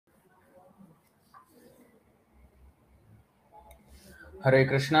Hare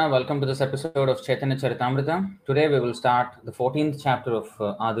Krishna, welcome to this episode of Chaitanya Charitamrita. Today we will start the 14th chapter of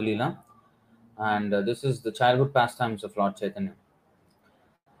Adilila, and this is the childhood pastimes of Lord Chaitanya.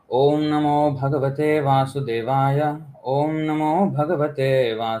 Om Namo Bhagavate Vasudevaya, Om Namo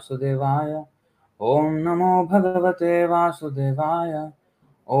Bhagavate Vasudevaya, Om Namo Bhagavate Vasudevaya,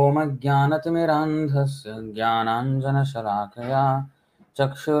 Om Ajnanatimirandhasya Jnananjana Shalakaya,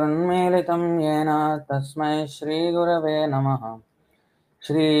 Chakshurunmilitam Yena Tasmai Shri Gurave Namaha.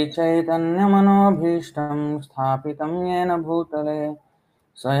 श्रीचैतन्यमनोभीष्टं स्थापितं येन भूतले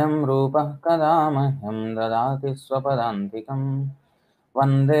स्वयं रूपः कदा मह्यं ददाति स्वपदान्तिकं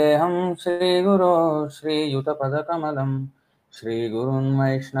वन्देऽहं श्रीगुरो श्रीयुतपदकमलं श्रीगुरुन्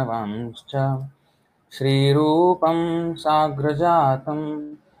वैष्णवांश्च श्रीरूपं साग्रजातं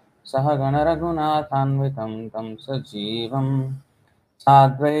सहगणरघुनाथान्वितं तं सजीवं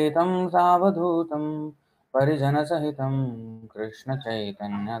साद्वैतं सावधूतं परिजनसहितं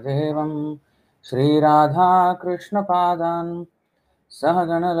कृष्णचैतन्यदेवं श्रीराधाकृष्णपादान्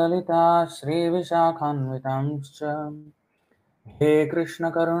सहगणललिता श्रीविशाखान्वितांश्च हे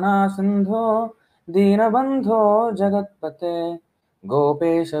कृष्णकरुणा सिन्धो दीनबन्धो जगत्पते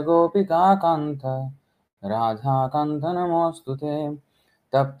गोपेश गोपिकान्त राधाकान्त नमोऽस्तु ते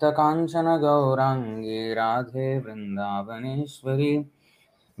तप्तकाञ्चन गौराङ्गी राधे वृन्दावनेश्वरी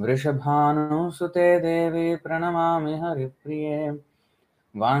वृषभानुसुते देवी प्रणमामि हरिप्रिये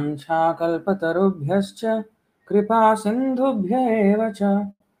वाञ्छाकल्पतरुभ्यश्च कृपा सिन्धुभ्य एव च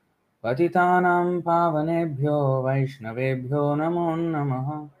पतितानां पावनेभ्यो वैष्णवेभ्यो नमो नमः।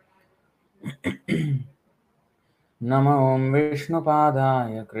 नमो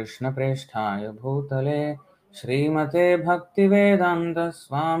विष्णुपादाय कृष्णप्रेष्ठाय भूतले श्रीमते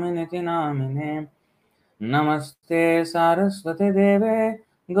भक्तिवेदान्तस्वामिनिति नामिने नमस्ते सारस्वती देवे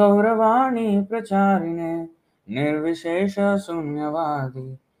गौरवाणी प्रचारिणे निर्विशेषशून्यवादी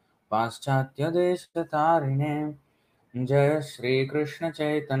पाश्चात्यदेशतारिणे जय श्री कृष्ण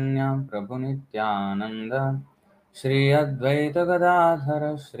चैतन्य प्रभु नित्यानंद श्री अद्वैत गदाधर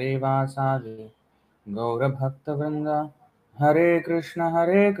श्रीवासादि गौरभक्तवृंद हरे Krishna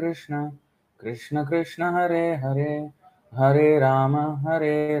Krishna Krishna Hare Hare Hare Ram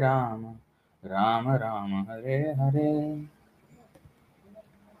Ram Ram Hare Hare.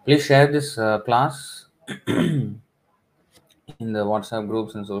 Please share this class in the WhatsApp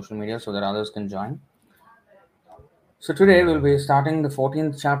groups and social media so that others can join. So today we'll be starting the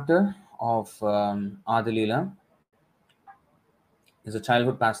 14th chapter of Adilila. Is the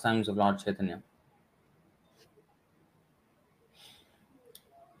childhood pastimes of Lord Chaitanya.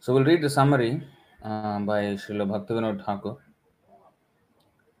 So we'll read the summary by Srila Bhaktivinoda Thakur.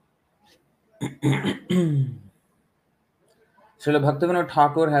 Srila Bhaktivinoda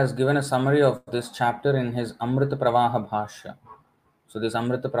Thakur has given a summary of this chapter in his Amrita Pravaha Bhashya. So this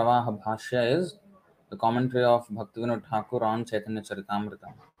Amrita Pravaha Bhashya is the commentary of Bhaktivinoda Thakur on Chaitanya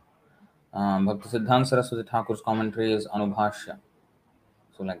Charitamrita. Bhakti Siddhanta Saraswati Thakur's commentary is Anubhashya.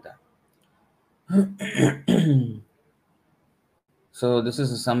 So like that. So this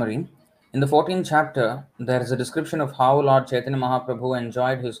is a summary. In the 14th chapter, there is a description of how Lord Chaitanya Mahaprabhu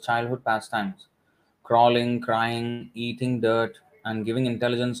enjoyed his childhood pastimes, crawling, crying, eating dirt, and giving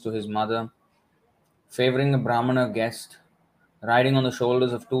intelligence to his mother, favoring a Brahmana guest, riding on the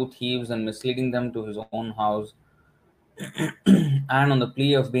shoulders of two thieves and misleading them to his own house, and on the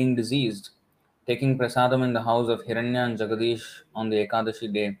plea of being diseased, taking prasadam in the house of Hiranya and Jagadish on the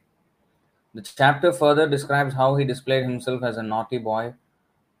Ekadashi day. The chapter further describes how he displayed himself as a naughty boy,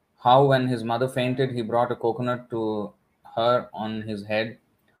 how when his mother fainted he brought a coconut to her on his head,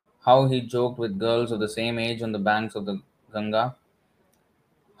 how he joked with girls of the same age on the banks of the Ganga,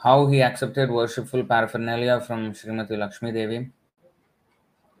 how he accepted worshipful paraphernalia from Srimati Lakshmi Devi,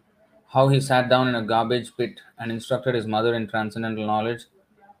 how he sat down in a garbage pit and instructed his mother in transcendental knowledge,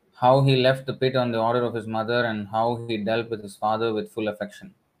 how he left the pit on the order of his mother, and how he dealt with his father with full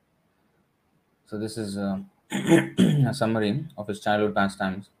affection. So this is a summary of his childhood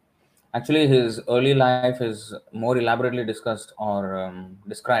pastimes. Actually, his early life is more elaborately discussed or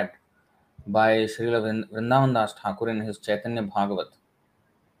described by Srila Vrindavan Das Thakur in his Chaitanya Bhagavat.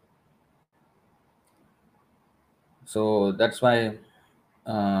 So that's why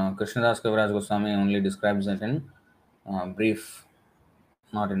Krishnadas Kaviraj Goswami only describes it in brief,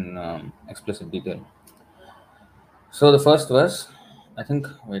 not in explicit detail. So the first verse, I think,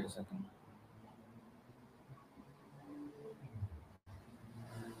 wait a second.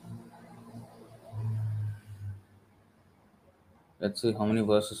 Let's see how many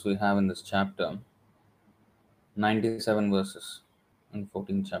verses we have in this chapter. 97 verses in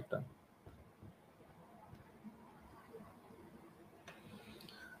 14th chapter.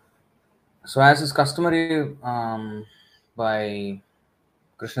 So, as is customary by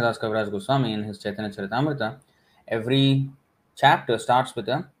Krishnadas Kaviraj Goswami in his Chaitanya Charitamrita, every chapter starts with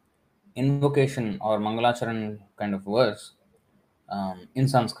a invocation or Mangalacharan kind of verse in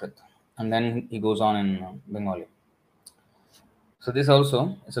Sanskrit, and then he goes on in Bengali. So this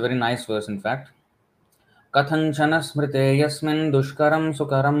also is a very nice verse, in fact. कथञ्चन स्मृते यस्मिन् दुष्करं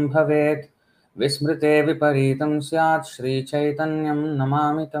सुकरं भवेत् विस्मृते विपरीतं स्यात् श्रीचैतन्यं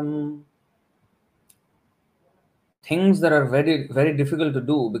नमामि तम्. Things that are very, very difficult to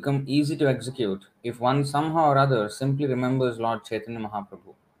do become easy to execute if one somehow or other simply remembers Lord Chaitanya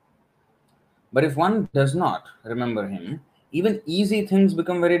Mahaprabhu. But if one does not remember him, even easy things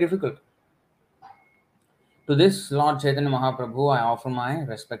become very difficult. To this Lord Chaitanya Mahaprabhu, I offer my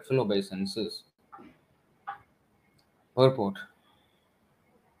respectful obeisances. Purport.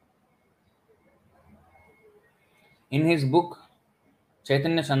 In his book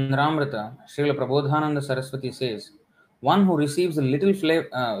Chaitanya Chandramrita, Srila Prabodhananda Saraswati says, one who receives a little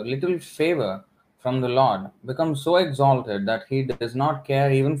favor from the Lord becomes so exalted that he does not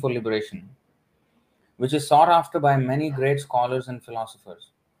care even for liberation, which is sought after by many great scholars and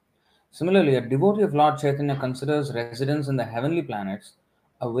philosophers. Similarly, a devotee of Lord Chaitanya considers residence in the heavenly planets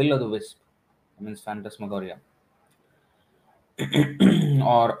a will o' the wisp, means phantasmagoria,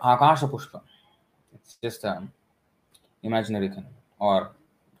 or Akasha Pushpa. It's just an imaginary thing, or,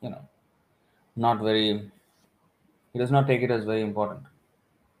 you know, not very, he does not take it as very important.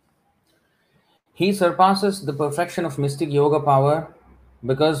 He surpasses the perfection of mystic yoga power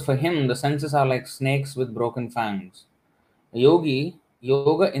because for him the senses are like snakes with broken fangs. A yogi,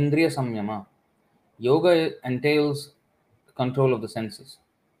 yoga indriya samyama. Yoga entails control of the senses.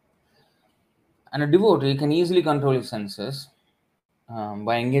 And a devotee can easily control his senses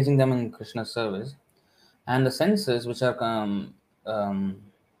by engaging them in Krishna's service. And the senses, which are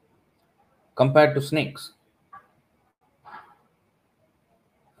compared to snakes.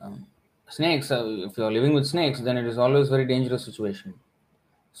 Snakes, if you are living with snakes, then it is always very dangerous situation.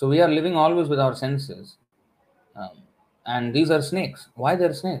 So we are living always with our senses. Um, and these are snakes. Why they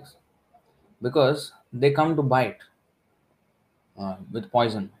are snakes? Because they come to bite with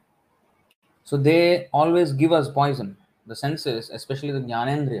poison. So they always give us poison. The senses, especially the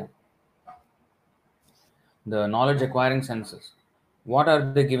jnanendriya, the knowledge acquiring senses, what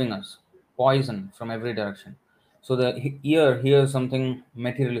are they giving us? Poison from every direction. So the ear hears something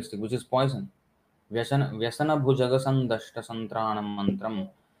materialistic, which is poison. Vyasana bhujaga sandashta santranam mantram.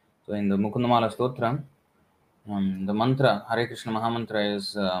 So in the Mukundamala Stotra, the mantra, Hare Krishna Mahamantra,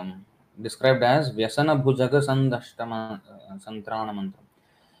 is described as Vyasana Bhujaga Sandashtama Santrana Mantra.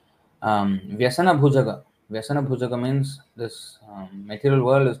 Vyasana Bhujaga. Vyasana Bhujaga means this material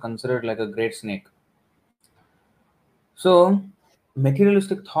world is considered like a great snake. So,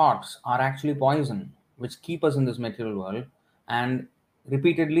 materialistic thoughts are actually poison, which keep us in this material world and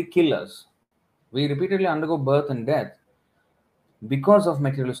repeatedly kill us. We repeatedly undergo birth and death because of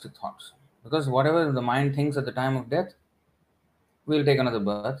materialistic thoughts. Because whatever the mind thinks at the time of death, we'll take another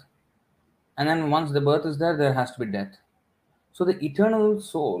birth. And then once the birth is there, there has to be death. So the eternal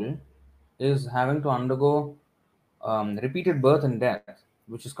soul is having to undergo repeated birth and death,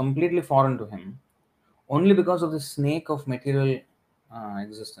 which is completely foreign to him, only because of the snake of material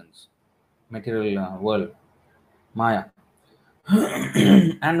existence, material world, Maya.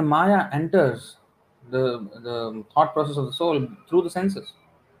 And Maya enters the thought process of the soul through the senses.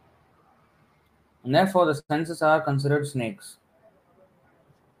 And therefore, the senses are considered snakes.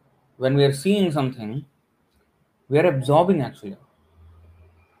 When we are seeing something, we are absorbing actually.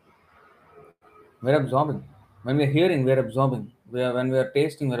 We're absorbing. When we're hearing, we're absorbing. When we are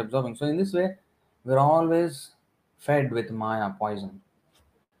tasting, we're absorbing. So in this way, we're always fed with Maya poison.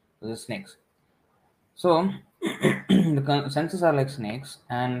 The snakes. So the senses are like snakes,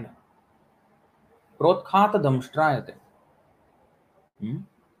 and protkata damshtrayate.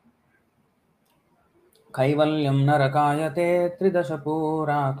 कैवल्यं नरकायते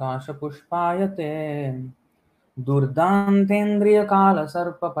त्रिदशपुराकाशपुष्पायते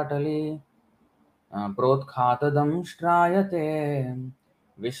दुर्दान्तेन्द्रियकालसर्पपटले प्रोत्खातदंष्ट्रायते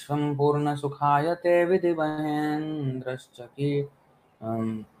विश्वं पूर्णसुखायते विधिमहेन्द्रश्च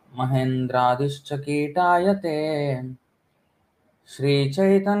महेन्द्रादिश्च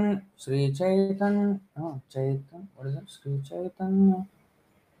श्रीचैतन चैतन what is it? Sri Chaitanya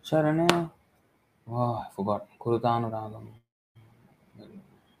Sharane. Oh, I forgot. Kurutanuragam.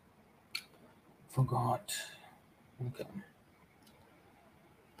 Forgot. Okay.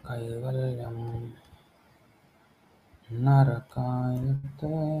 Kaivalyam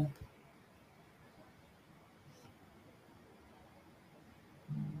Narakayate.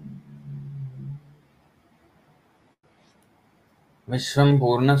 विश्वं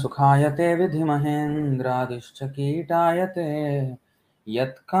पूर्णसुखायते विधिमहेन्द्रादिश्च कीटायते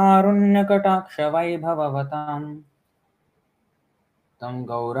यत्कारुण्यकटाक्षवैभववतां तं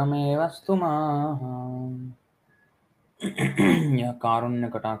गौरमेवस्तु माः यः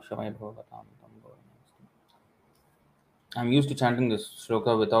कारुण्यकटाक्षवैभववतां तं गौरमेवस्तु। I'm used to chanting this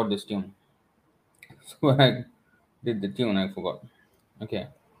shloka without this tune. So when I did the tune, I forgot. Okay.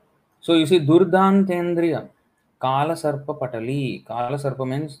 So you see, Durdantendriya, Kala Sarpa Patali. Kala Sarpa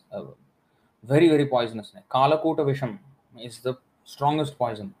means very, very poisonous snake. Kalakuta Visham is the strongest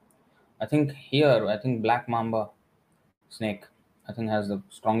poison. I think Black Mamba snake, I think has the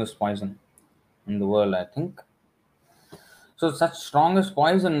strongest poison in the world, I think. So such strongest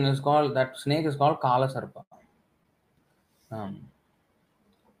poison is called, that snake is called Kala Sarpa. Um,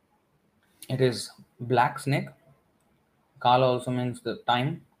 it is black snake. Kala also means the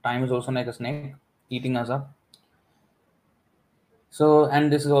time. Time is also like a snake eating us up. So,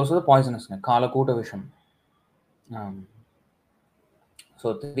 and this is also the poisonous snake, Kalakuta Visham. Um,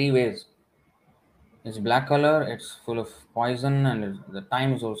 so, three ways. It's black color, it's full of poison, and the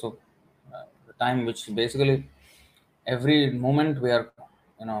time is also the time which basically every moment we are,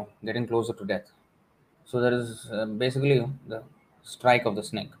 getting closer to death. So, there is basically the strike of the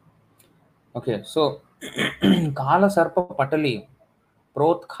snake. Okay, so Kala Sarpa Patali,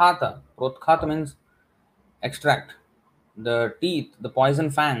 Protkhata. Protkhata means extract. The teeth, the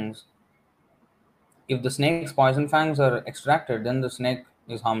poison fangs, if the snake's poison fangs are extracted, then the snake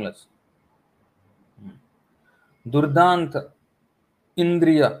is harmless. Durdant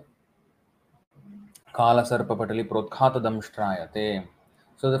Indriya Kala Sarpapatali Protkhata Damshtrayate.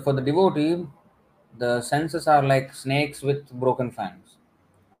 So for the devotee, the senses are like snakes with broken fangs.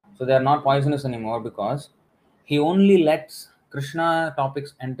 So they are not poisonous anymore because he only lets Krishna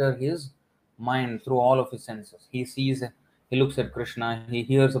topics enter his mind through all of his senses. He sees, he looks at Krishna, he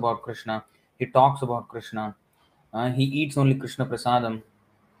hears about Krishna, he talks about Krishna, he eats only Krishna prasadam.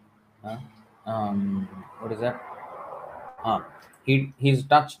 Uh, what is that? Ah, he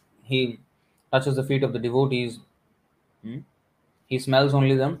touches the feet of the devotees. Hmm? He smells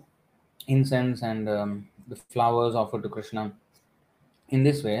only the incense and the flowers offered to Krishna. In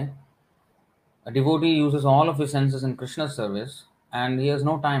this way, a devotee uses all of his senses in Krishna's service, and he has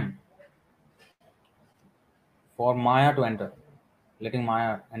no time for Maya to enter, letting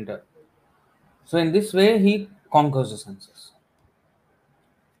Maya enter. So in this way, he conquers the senses.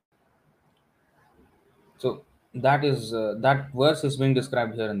 So that verse is being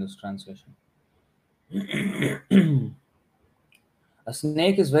described here in this translation. A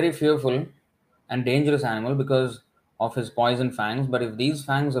snake is very fearful and dangerous animal because of his poison fangs, but if these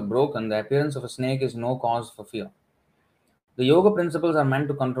fangs are broken, the appearance of a snake is no cause for fear. The yoga principles are meant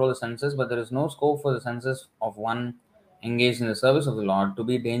to control the senses, but there is no scope for the senses of one engaged in the service of the Lord to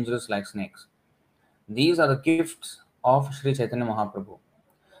be dangerous like snakes. These are the gifts of Sri Chaitanya Mahaprabhu.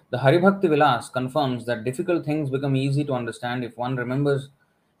 The Haribhakti Vilas confirms that difficult things become easy to understand if one remembers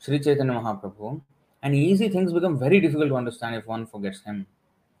Sri Chaitanya Mahaprabhu, and easy things become very difficult to understand if one forgets him.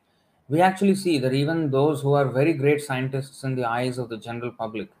 We actually see that even those who are very great scientists in the eyes of the general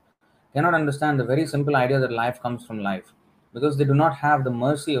public cannot understand the very simple idea that life comes from life because they do not have the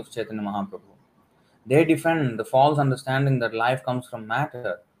mercy of Chaitanya Mahaprabhu. They defend the false understanding that life comes from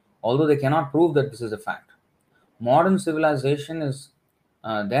matter, although they cannot prove that this is a fact. Modern civilization is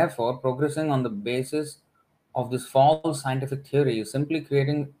therefore progressing on the basis of this false scientific theory, simply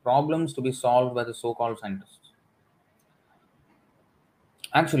creating problems to be solved by the so called scientists.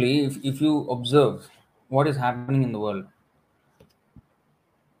 Actually, if you observe what is happening in the world,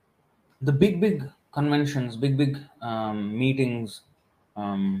 the big conventions, big meetings,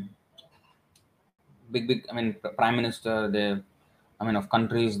 um, big. I mean, prime minister, they, I mean, of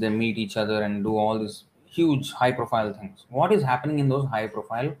countries, they meet each other and do all these huge, high-profile things. What is happening in those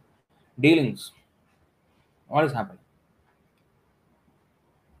high-profile dealings? What is happening?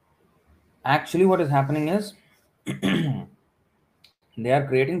 Actually, what is happening is they are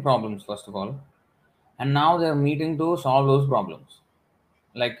creating problems first of all, and now they are meeting to solve those problems.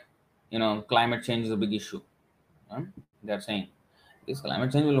 Like, climate change is a big issue. huh? They are saying this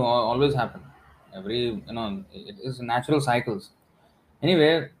climate change will always happen. It is natural cycles.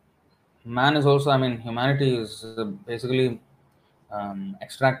 Anyway, man is also, I mean, humanity is basically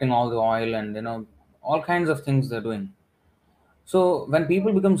extracting all the oil and all kinds of things they're doing. So when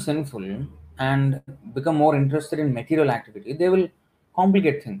people become sinful and become more interested in material activity, they will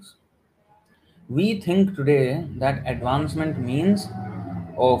complicate things. We think today that advancement means,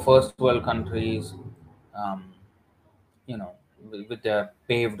 oh, first world countries, um, with their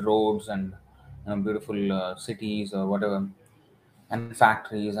paved roads and beautiful cities or whatever. and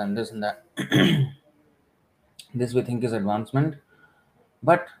factories and this and that. This we think is advancement,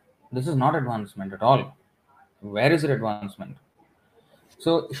 but this is not advancement at all. Where is it advancement?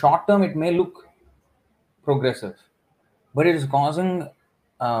 So short term it may look progressive, but it is causing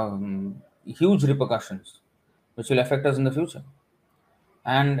huge repercussions which will affect us in the future,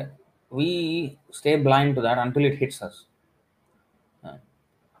 and we stay blind to that until it hits us.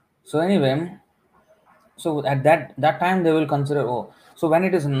 So anyway, so at that time they will consider, oh, so when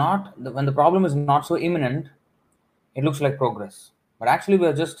it is not, when the problem is not so imminent, it looks like progress, but actually we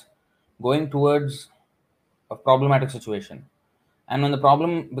are just going towards a problematic situation. And when the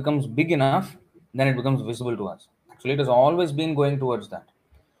problem becomes big enough, then it becomes visible to us. Actually, it has always been going towards that,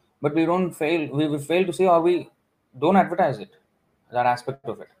 but we fail to see, or we don't advertise it, that aspect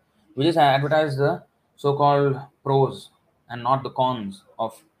of it. We just advertise the so-called pros and not the cons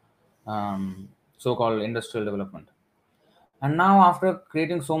of so-called industrial development. And now, after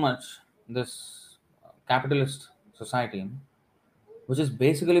creating so much, this capitalist society, which is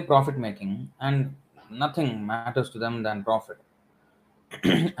basically profit making, and nothing matters to them than profit,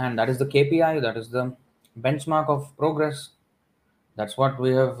 and that is the KPI, that is the benchmark of progress. That's what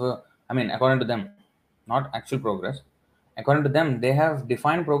we have. I mean, according to them, not actual progress. According to them, they have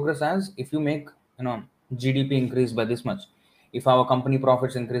defined progress as if you make, GDP increase by this much, if our company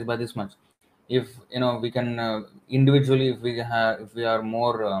profits increase by this much, if we can individually, if we are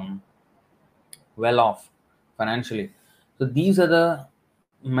more well off financially. So these are the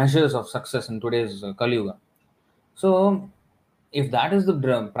measures of success in today's Kali Yuga. So if that is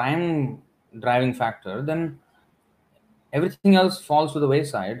the prime driving factor, then everything else falls to the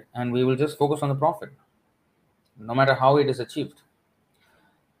wayside, and we will just focus on the profit, no matter how it is achieved.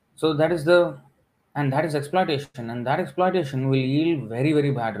 So that is and that is exploitation, and that exploitation will yield very,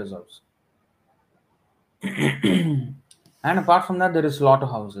 very bad results. And apart from that, there is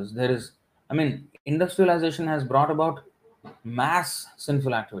slaughterhouses. There is, I mean, industrialization has brought about mass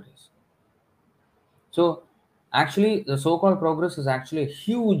sinful activities. So actually, the so-called progress is actually a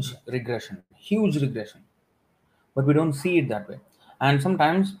huge regression, but we don't see it that way. And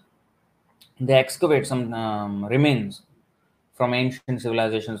sometimes they excavate some remains from ancient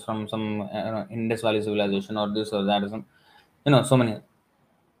civilizations, from some Indus Valley civilization, or this or that, so many.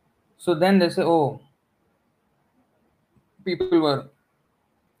 So then they say, oh, people were,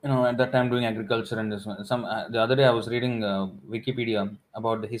 at that time doing agriculture and this one. The other day I was reading Wikipedia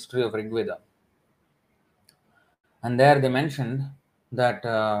about the history of Rig Veda, and there they mentioned that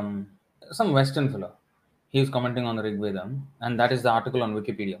some Western fellow, he is commenting on the Rig Veda, and that is the article on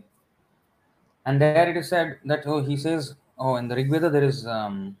Wikipedia. And there it is said that, oh, he says, oh, in the Rig Veda there is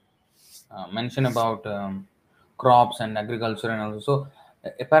mention about crops and agriculture and also. So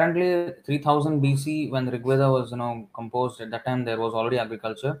apparently 3000 BC, when the Rig Veda was composed, at that time there was already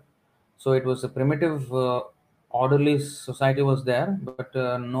agriculture. So it was a primitive, orderly society was there, but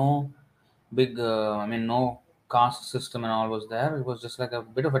no big, no caste system and all was there. It was just like a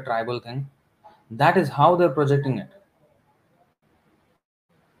bit of a tribal thing. That is how they're projecting it,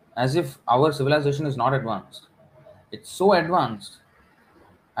 as if our civilization is not advanced. It's so advanced.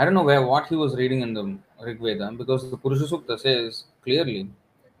 I don't know what he was reading in the Rig Veda, because the Purusha Sukta says clearly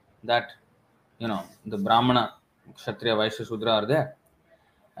that the Brahmana, Kshatriya, Vaishya, Shudra are there.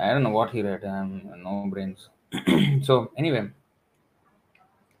 I don't know what he read. No brains. So anyway,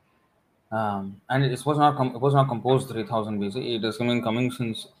 and it was not it was not composed 3000 BC. It is coming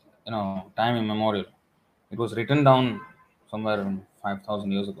since time immemorial. It was written down somewhere in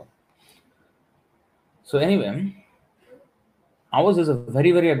 5000 years ago. So anyway, ours is a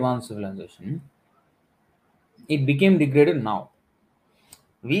very, very advanced civilization. It became degraded now.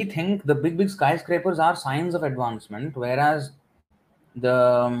 We think the big skyscrapers are signs of advancement, whereas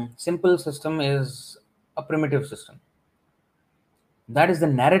the simple system is a primitive system. That is the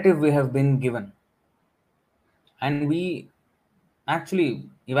narrative we have been given, and we actually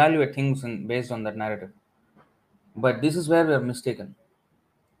evaluate things based on that narrative. But this is where we are mistaken.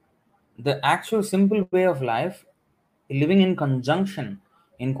 The actual simple way of life, living in conjunction,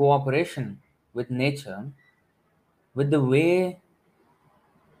 in cooperation with nature, with the way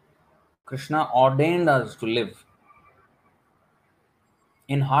Krishna ordained us to live,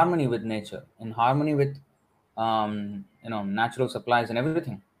 in harmony with nature, in harmony with natural supplies and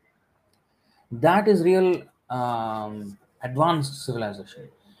everything. That is real advanced civilization.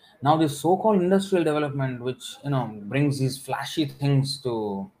 Now, this so-called industrial development, which brings these flashy things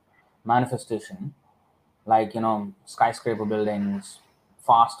to manifestation, like skyscraper buildings,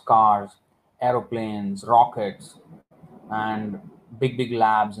 fast cars, aeroplanes, rockets, and big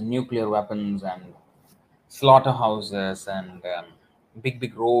labs and nuclear weapons and slaughterhouses and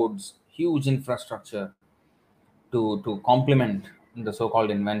big roads, huge infrastructure to complement the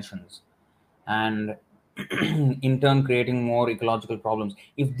so-called inventions, and in turn creating more ecological problems.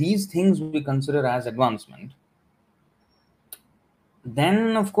 If these things we consider as advancement,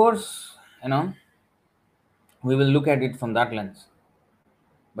 then of course, we will look at it from that lens.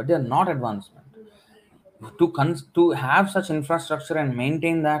 But they are not advancement. To have such infrastructure and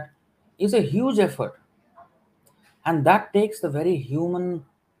maintain that is a huge effort, and that takes the very human,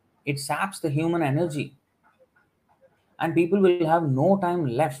 it saps the human energy, and people will have no time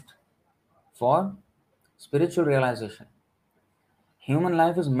left for spiritual realization. Human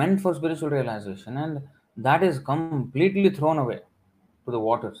life is meant for spiritual realization, and that is completely thrown away to the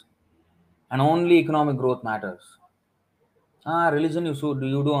waters, and only economic growth matters. Religion you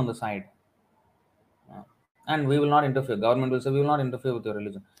do on the side. And we will not interfere. Government will say we will not interfere with your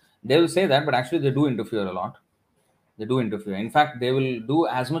religion. They will say that, but actually they do interfere a lot. They do interfere. In fact, they will do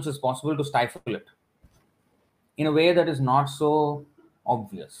as much as possible to stifle it in a way that is not so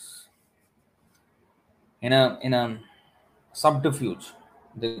obvious. In a subterfuge.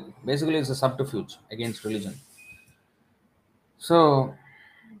 Basically, it's a subterfuge against religion. So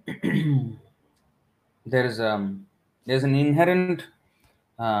there is there's an inherent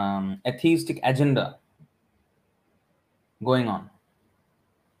atheistic agenda going on.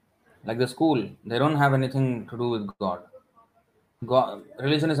 Like the school, they don't have anything to do with God.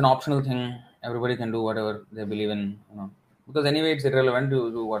 Religion is an optional thing. Everybody can do whatever they believe in, because anyway it's irrelevant to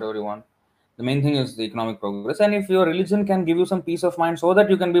do whatever you want. The main thing is the economic progress, and if your religion can give you some peace of mind so that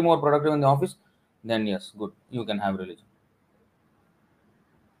you can be more productive in the office, then yes, good, you can have religion.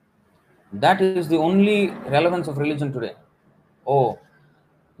 That is the only relevance of religion today. Oh,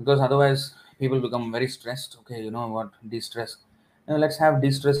 because otherwise people become very stressed. Okay, you know what? De-stress. Let's have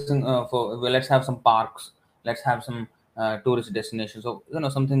de-stressing well, let's have some parks. Let's have some tourist destinations. So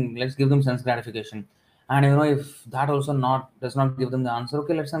something. Let's give them sense gratification. And if that also not does not give them the answer,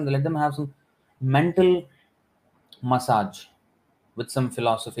 okay, let them have some mental massage with some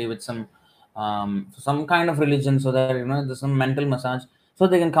philosophy, with some kind of religion, so that there's some mental massage, so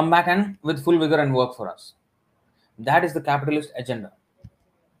they can come back and with full vigor and work for us. That is the capitalist agenda.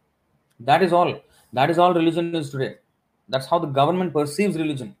 That is all. That is all religion is today. That's how the government perceives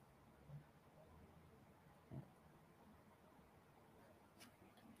religion.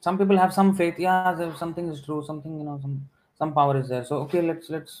 Some people have some faith. Yeah, something is true. Something, some power is there. So okay, let's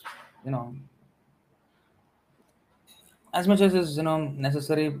you know as much as is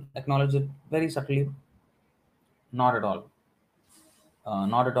necessary, acknowledge it very subtly. Not at all.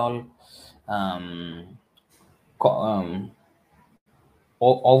 Not at all. Um, co- um,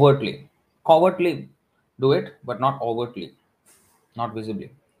 overtly, covertly do it, but not overtly, not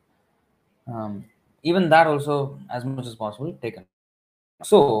visibly. Even that also, as much as possible, taken.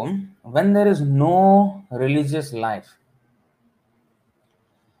 So, when there is no religious life,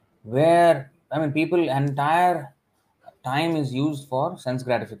 where people entire time is used for sense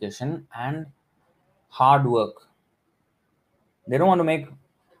gratification and hard work, they don't want to make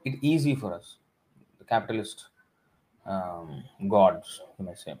it easy for us, the capitalist gods, you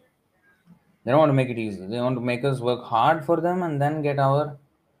may say. They don't want to make it easy. They want to make us work hard for them and then get our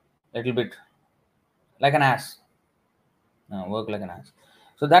little bit like an ass. Work like an ass.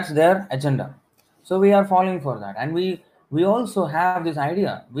 So that's their agenda. So we are falling for that, and we also have this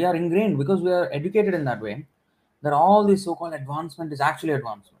idea. We are ingrained because we are educated in that way, that all this so-called advancement is actually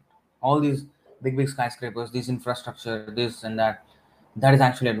advancement. All these big skyscrapers, this infrastructure, this and that is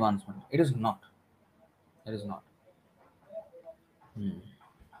actually advancement. It is not. It is not.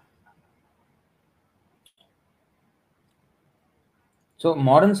 So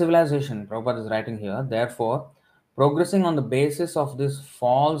modern civilization, Prabhupada is writing here, therefore, progressing on the basis of this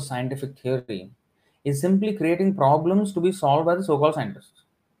false scientific theory is simply creating problems to be solved by the so-called scientists.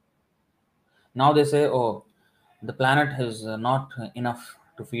 Now they say, oh, the planet is not enough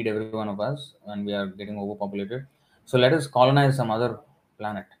to feed every one of us, and we are getting overpopulated. So let us colonize some other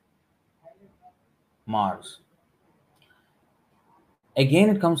planet, Mars. Again,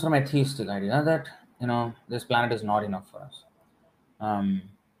 it comes from atheistic idea that this planet is not enough for us. Um,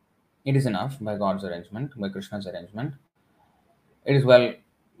 it is enough by God's arrangement, by Krishna's arrangement. It is well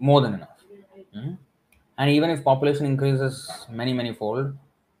more than enough. Mhm. And even if population increases many fold,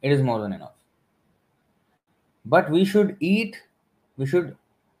 it is more than enough. But we should eat, we should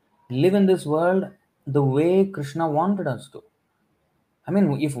live in this world the way Krishna wanted us to.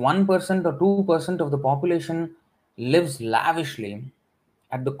 If 1% or 2% of the population lives lavishly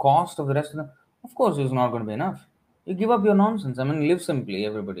at the cost of the rest of course, it's not going to be enough. You give up your nonsense. Live simply,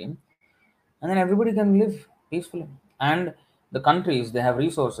 everybody, and then everybody can live peacefully. And The countries, they have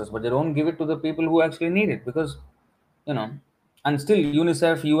resources, but they don't give it to the people who actually need it, because, you know, and still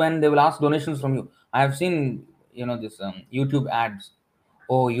UNICEF, UN, they will ask donations from you. I have seen, this YouTube ads.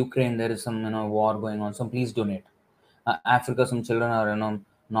 Oh, Ukraine, there is some, war going on, so please donate. Africa, some children are,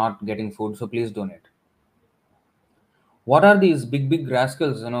 not getting food, so please donate. What are these big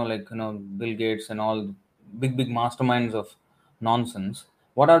rascals, like, Bill Gates and all, big masterminds of nonsense?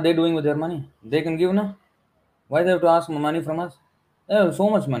 What are they doing with their money? They can give, no? Why they have to ask money from us? They have so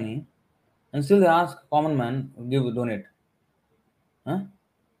much money, and still they ask common man, give, donate. Huh?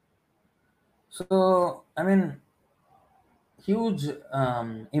 So, I mean, huge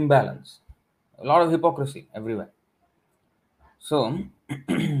imbalance, a lot of hypocrisy everywhere. So,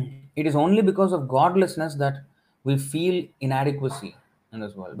 it is only because of godlessness that we feel inadequacy in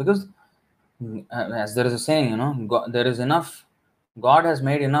this world. Because, as there is a saying, God, there is enough, God has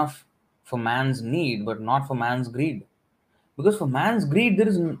made enough for man's need, but not for man's greed. Because for man's greed, there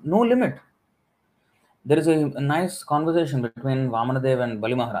is no limit. There is a nice conversation between Vamanadev and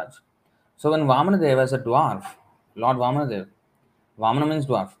Bali Maharaj. So when Vamanadev as a dwarf, Lord Vamanadev, Vamana means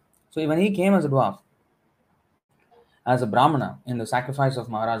dwarf. So when he came as a dwarf, as a Brahmana in the sacrifice of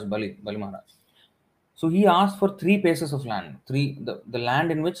Maharaj Bali Maharaj, so he asked for three paces of land, the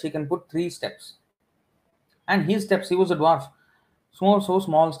land in which he can put three steps. And his steps, he was a dwarf, so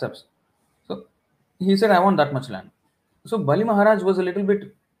small steps. So he said, I want that much land. So Bali Maharaj was a little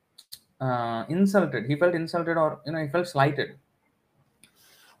bit insulted. He felt insulted, or he felt slighted.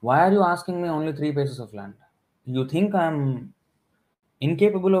 Why are you asking me only three paces of land? You think I'm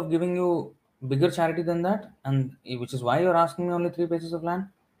incapable of giving you bigger charity than that, and which is why you're asking me only three paces of land?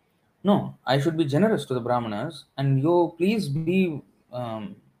 No, I should be generous to the Brahmanas, and you please be,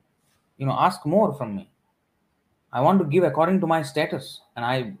 ask more from me. I want to give according to my status,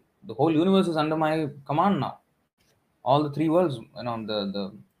 and the whole universe is under my command now. All the three worlds,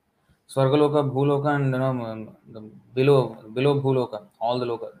 the Swargaloka, Bhuloka, and the below Bhuloka, all the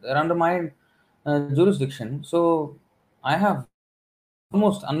loka, they're under my jurisdiction. So I have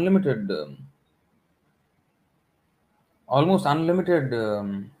almost unlimited,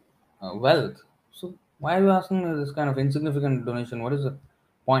 wealth. So why are you asking me this kind of insignificant donation? What is the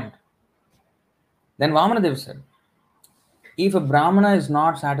point? Then Vamanadev said, if a Brahmana is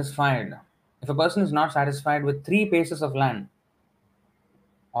not satisfied, if a person is not satisfied with three paces of land,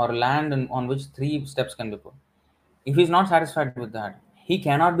 or land on which three steps can be put, if he is not satisfied with that, he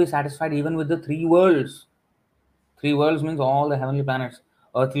cannot be satisfied even with the three worlds. Three worlds means all the heavenly planets,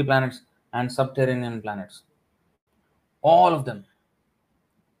 earthly planets, and subterranean planets. All of them.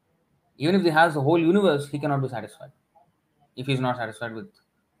 Even if he has the whole universe, he cannot be satisfied if he is not satisfied with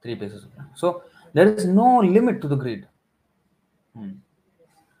three paces of land. So there is no limit to the greed.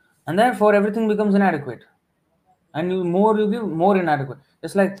 And therefore everything becomes inadequate. And more you give, more inadequate.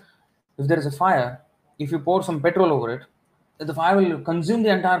 Just like if there is a fire, if you pour some petrol over it, the fire will consume the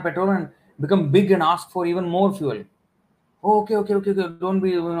entire petrol and become big and ask for even more fuel. Oh, okay. Don't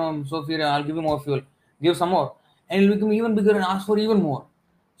be, so fear. I'll give you more fuel. Give some more, and it will become even bigger and ask for even more.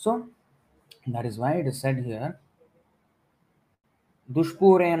 So that is why it is said here,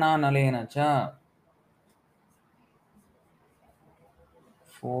 Dushpurena nalena cha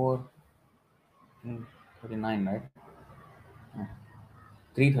 439, right?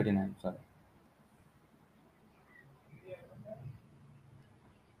 339, sorry.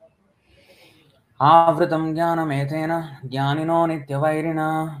 आवृतं ज्ञानमेतेन ज्ञानिनो नित्यवैरिणा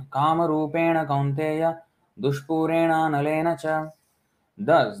कामरूपेण कौन्तेय दुष्पूरेणानलेन च.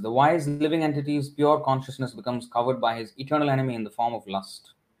 Thus, the wise living entity's pure consciousness becomes covered by his eternal enemy in the form of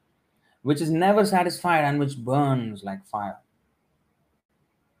lust, which is never satisfied and which burns like fire.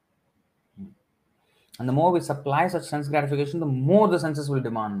 And the more we supply such sense gratification, the more the senses will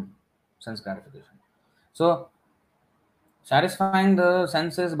demand sense gratification. So, satisfying the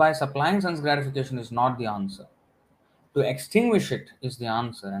senses by supplying sense gratification is not the answer. To extinguish it is the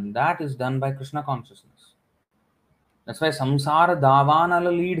answer, and that is done by Krishna consciousness. That's why samsara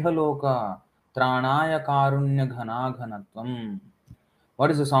davanala leadha loka tranaya karunya ghana ghanatvam.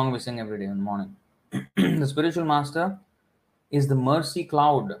 What is the song we sing every day in the morning? The spiritual master is the mercy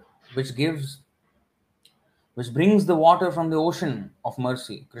cloud which brings the water from the ocean of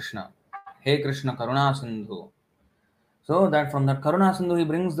mercy, Krishna. Hey Krishna Karuna Sindhu. So that from that Karuna Sindhu he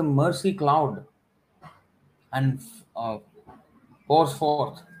brings the mercy cloud and pours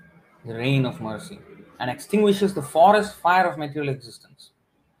forth the rain of mercy and extinguishes the forest fire of material existence.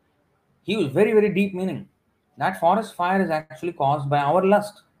 Huge, very deep meaning. That forest fire is actually caused by our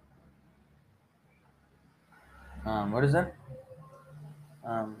lust. What is that?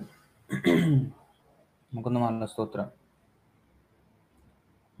 Mukundamala Stotra.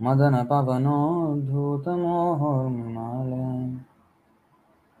 Madan पवनो Dhoot मोहोर्मिमाले.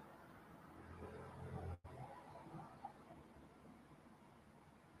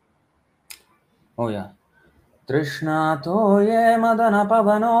 Oh yeah. तृष्णातो ये मदन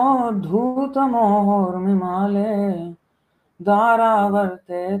पवनो धूत मोहोर्मिमाले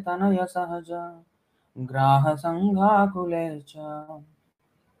धारावर्ते तनय सहज ग्राह संघाकुले च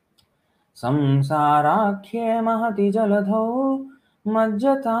संसाराख्ये महति जलधौ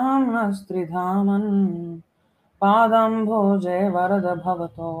मज्जतां नस्त्रिधामन् पादम्भोजे वरद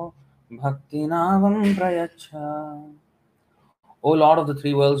भवतो भक्तिनावं प्रयच्छ. O Lord of the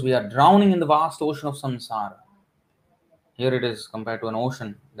three worlds, we are drowning in the vast ocean of samsara. Here it is compared to an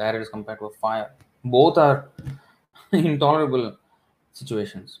ocean, there it is compared to a fire. Both are intolerable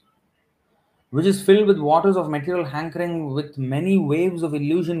situations, which is filled with waters of material hankering, with many waves of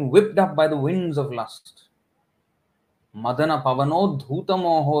illusion whipped up by the winds of lust. Madana pavano dhuta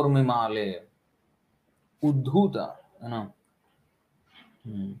mohor mimale. Uddhuta, you know.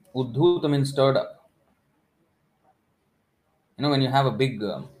 Uddhuta means stirred up. You know, when you have a big,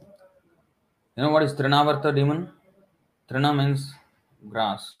 you know what is Trinavarta demon? Trina means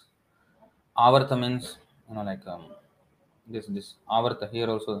grass. Avarta means, you know, like this Avarta here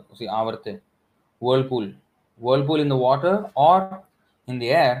also. See, Avarte, whirlpool. Whirlpool in the water or in the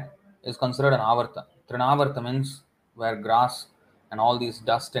air is considered an Avarta. Trinavarta means where grass and all these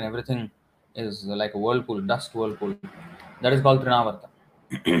dust and everything is like a whirlpool, dust whirlpool. That is called Trinavarta.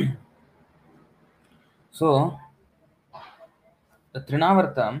 So, the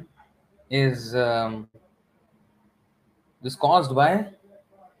Trinavarta is this caused by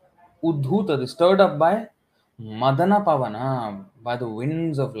Uddhuta, this stirred up by Madana Pavana, by the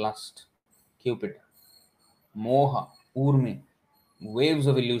winds of lust, Cupid, Moha, Urmi, waves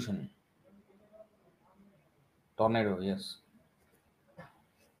of illusion, tornado, yes.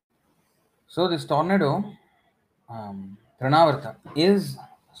 So this tornado, Trinavarta, is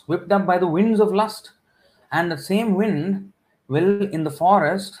swept up by the winds of lust, and the same wind will in the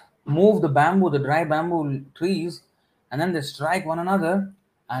forest move the bamboo, the dry bamboo trees, and then they strike one another,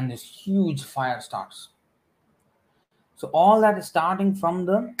 and this huge fire starts. So all that is starting from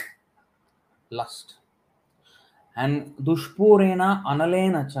the lust. And dushpurena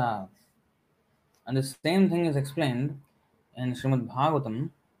analena cha. And the same thing is explained in Srimad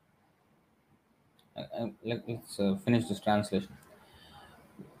Bhagavatam. Let's finish this translation.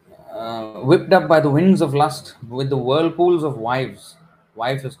 Whipped up by the winds of lust with the whirlpools of wives.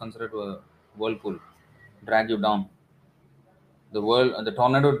 Wife is considered a whirlpool, drag you down. The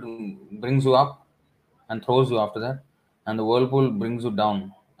tornado brings you up and throws you after that, and the whirlpool brings you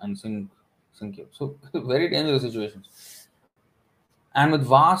down and sink you. So very dangerous situations. And with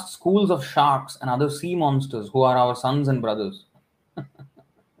vast schools of sharks and other sea monsters who are our sons and brothers.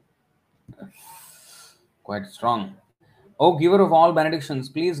 Quite strong. O giver of all benedictions,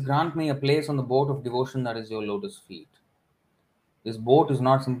 please grant me a place on the boat of devotion that is your lotus feet. This boat is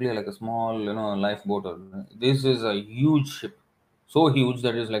not simply like a small, lifeboat. This is a huge ship, so huge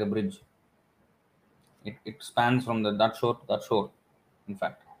that it is like a bridge. It spans from that shore to that shore. In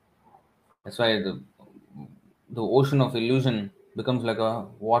fact, that's why the ocean of illusion becomes like a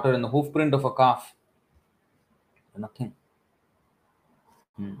water in the hoof print of a calf. Nothing.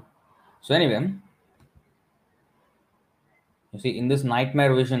 So anyway, you see, in this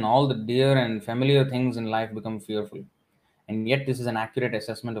nightmare vision, all the dear and familiar things in life become fearful. And yet, this is an accurate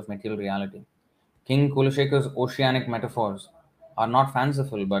assessment of material reality. King Kulashekhar's oceanic metaphors are not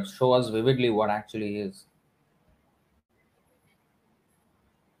fanciful but show us vividly what actually is.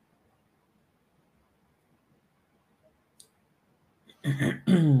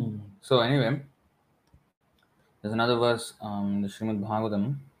 So, anyway, there's another verse in the Srimad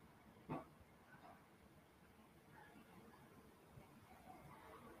Bhagavatam.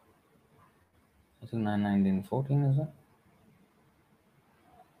 I think 9:19:14 is it?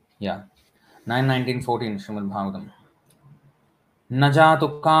 Yeah, 9:19:14 Srimad Bhagavatam. न जातु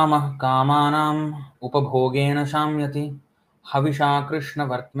कामः कामानाम् उपभोगेन शाम्यति हविषा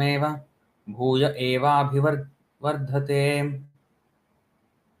कृष्णवर्त्मेव भूय एवाभिवर्धते.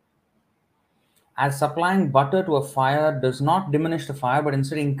 As supplying butter to a fire does not diminish the fire but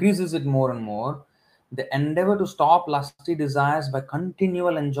instead increases it more and more, the endeavor to stop lusty desires by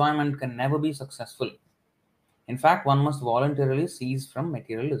continual enjoyment can never be successful. In fact, one must voluntarily cease from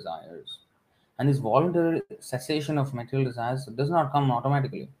material desires. And this voluntary cessation of material desires does not come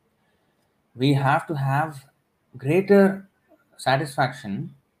automatically. We have to have greater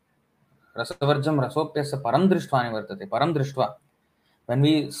satisfaction. Rasavarjam rasopyasya param drishtva nivartate. Param drishtva. When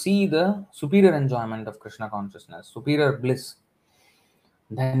we see the superior enjoyment of Krishna consciousness, superior bliss,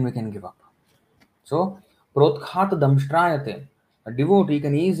 then we can give up. So, protkhata damshtrayate. A devotee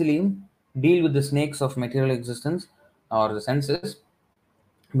can easily deal with the snakes of material existence or the senses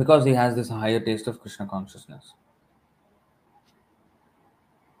because he has this higher taste of Krishna consciousness.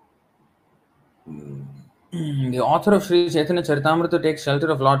 The author of Sri Chaitanya Charitamrita takes shelter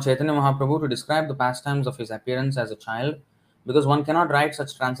of Lord Chaitanya Mahaprabhu to describe the pastimes of his appearance as a child because one cannot write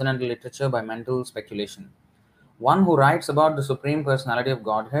such transcendental literature by mental speculation. One who writes about the Supreme Personality of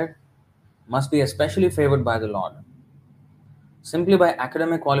Godhead must be especially favored by the Lord. Simply by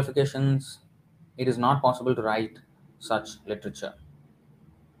academic qualifications, it is not possible to write such literature.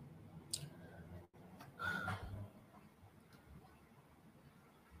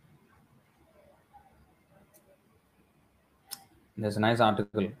 There's a nice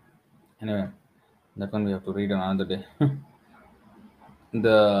article. Anyway, that one we have to read another day.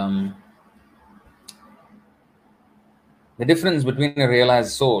 the um, the difference between a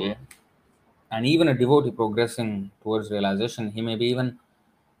realized soul and even a devotee progressing towards realization, he may be even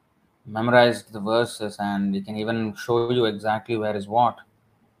memorized the verses and he can even show you exactly where is what,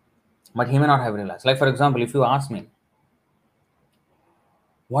 but he may not have realized. Like, for example, if you ask me,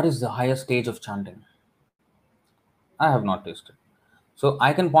 what is the highest stage of chanting? I have not tasted. So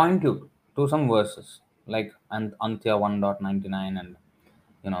I can point you to some verses like Antya 1.99 and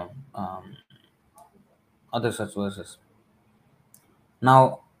you know other such verses.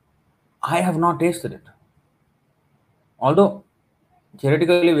 Now, I have not tasted it. Although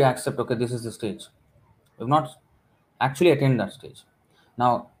theoretically we accept, okay, this is the stage. We've not actually attained that stage.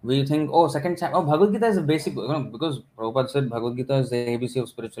 Now we think, oh, second chapter, oh, Bhagavad Gita is a basic, because Prabhupada said Bhagavad Gita is the ABC of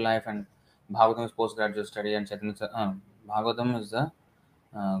spiritual life, and Bhagavatam is postgraduate study, and Bhagavatam is the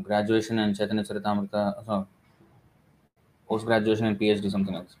graduation, and Chaitanya Charitamrita, post graduation and PhD,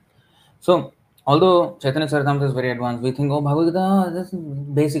 something else. So, although Chaitanya Charitamrita is very advanced, we think, oh, Bhagavad Gita, this is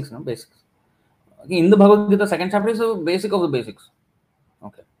basics, no basics. Okay, in the Bhagavad Gita, second chapter is the basic of the basics.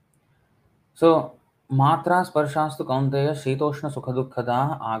 Okay. So, Matra Sparshastu Kaunteya Shitoshna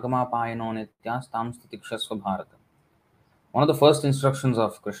Sukhadukkada Agama Payano Nitya Stam Stitikshasva Bharata. One of the first instructions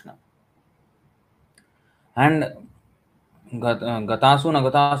of Krishna. And Gatasu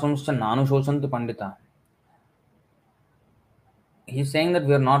Nagatasumscha Nanu Shochanti Pandita. He's saying that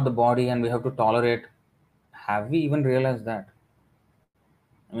we are not the body and we have to tolerate. Have we even realized that?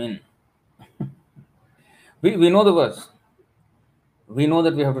 I mean, we know the verse. We know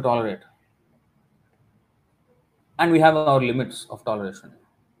that we have to tolerate. And we have our limits of toleration.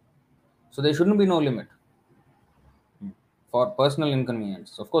 So there shouldn't be no limit for personal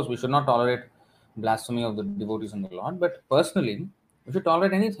inconvenience. Of course, we should not tolerate blasphemy of the devotees in the Lord, but personally, we should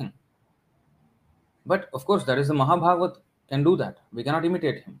tolerate anything. But of course, that is the Mahabhagavat can do that. We cannot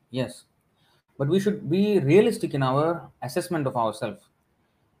imitate him, yes. But we should be realistic in our assessment of ourselves.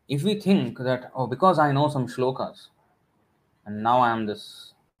 If we think that, oh, because I know some shlokas, and now I am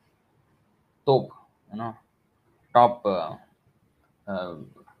this top, you know, top uh,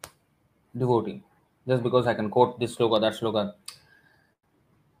 devotee, just because I can quote this sloka, that sloka.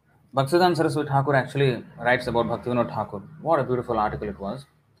 Bhaktisiddhanta Saraswati Thakur actually writes about Bhaktivinoda Thakur. What a beautiful article it was.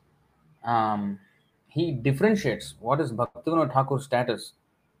 He differentiates what is Bhaktivinoda Thakur's status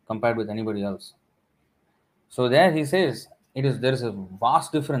compared with anybody else. So there he says there is a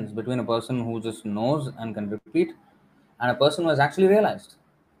vast difference between a person who just knows and can repeat and a person who has actually realized,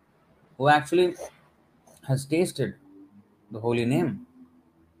 who actually has tasted the holy name.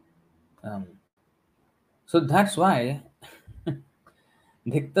 Um, so that's why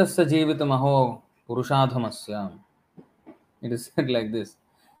Dhiktasya Jivitamaho Purushadhamasya. It is said like this.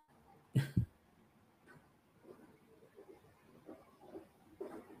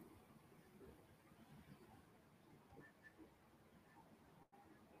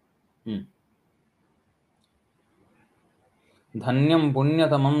 Hmm. Dhanyam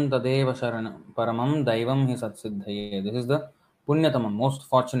punyatamam tadeva paramam daivam hi satsiddhaye. This is the punyatamam, most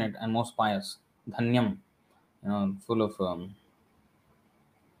fortunate and most pious. Dhanyam, full of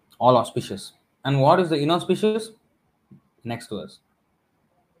all auspicious. And what is the inauspicious? Next to us.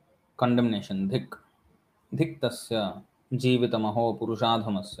 Condemnation. Dhik tasya jivitamaho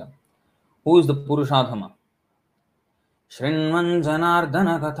purushadhamasya. Who is the purushadhama? Shrinvan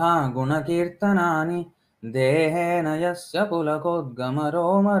janardana katha gunakirtanani dehena yasya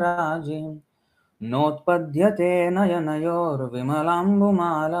pulakodgamaromaraji notpadyate nayanayor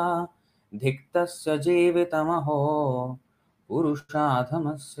vimalambumala dhiktasya jivitamaho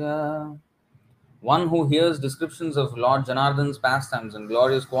purushadhamasya. One who hears descriptions of Lord Janardhan's pastimes and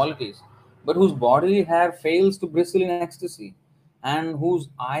glorious qualities, but whose bodily hair fails to bristle in ecstasy, and whose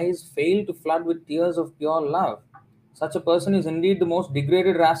eyes fail to flood with tears of pure love, Such a person is indeed the most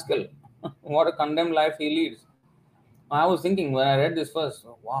degraded rascal. What a condemned life he leads. I was thinking when I read this first,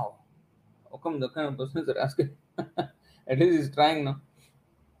 oh, wow, how come the kind of person is a rascal? At least he's trying now.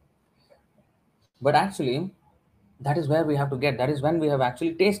 But actually, that is where we have to get. That is when we have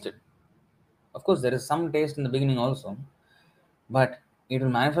actually tasted. Of course, there is some taste in the beginning also, but it will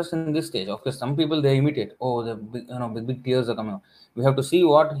manifest in this stage. Of course, some people they imitate. Oh, the big, big tears are coming out. We have to see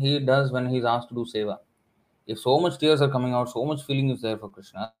what he does when he's asked to do seva. If so much tears are coming out, so much feeling is there for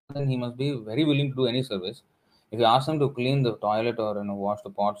Krishna, then he must be very willing to do any service. If you ask him to clean the toilet or wash the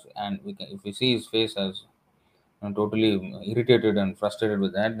pots, and if we see his face as totally irritated and frustrated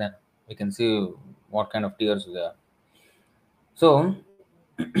with that, then we can see what kind of tears there are. So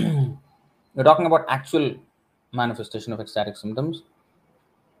we're talking about actual manifestation of ecstatic symptoms.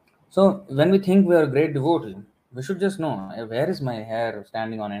 So when we think we are a great devotee, we should just know where is my hair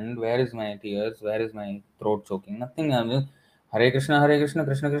standing on end, where is my tears, where is my throat choking. Nothing. Hare Krishna, Krishna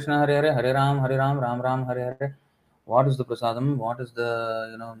Krishna, Hare Hare, Hare Ram, Ram Ram, Hare Hare. What is the prasadam? What is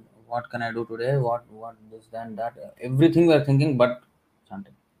the What can I do today? What this then that? Everything we are thinking, but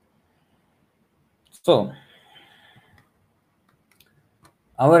chanting. So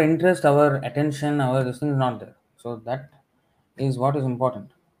our interest, our attention, our this thing is not there. So that is what is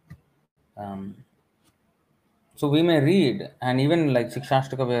important. Um, so we may read, and even like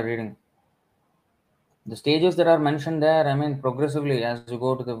Sikshashtaka we are reading. The stages that are mentioned there, I mean, progressively as you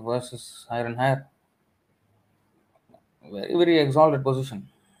go to the verses higher and higher, very, very exalted position.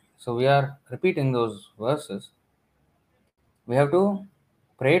 So we are repeating those verses. We have to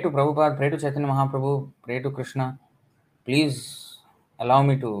pray to Prabhupada, pray to Chaitanya Mahaprabhu, pray to Krishna. Please allow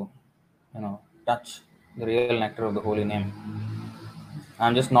me to, touch the real nectar of the holy name.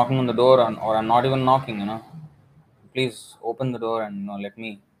 I'm just knocking on the door, or I'm not even knocking. Please open the door and let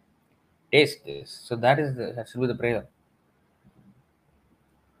me taste this. So that should be the prayer.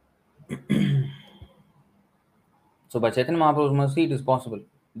 So by Chaitanya Mahaprabhu's mercy, it is possible.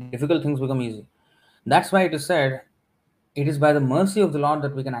 Difficult things become easy. That's why it is said, it is by the mercy of the Lord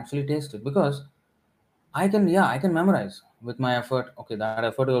that we can actually taste it. Because I can memorize with my effort. Okay, that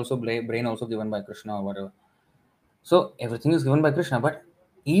effort is also brain also given by Krishna or whatever. So everything is given by Krishna. But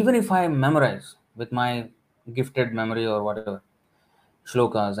even if I memorize with my gifted memory or whatever,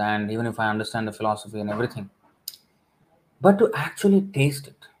 shlokas, and even if I understand the philosophy and everything, but to actually taste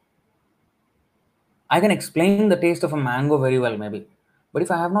it, I can explain the taste of a mango very well, maybe. But if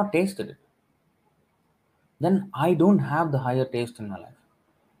I have not tasted it, then I don't have the higher taste in my life.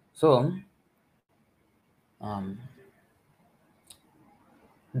 So, um,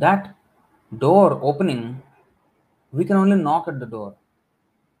 that door opening, we can only knock at the door.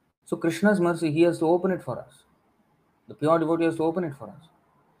 So, Krishna's mercy, He has to open it for us. The pure devotee has to open it for us.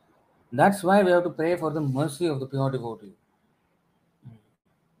 That's why we have to pray for the mercy of the pure devotee.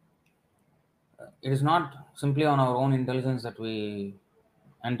 It is not simply on our own intelligence that we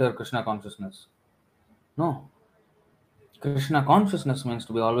enter Krishna consciousness. No. Krishna consciousness means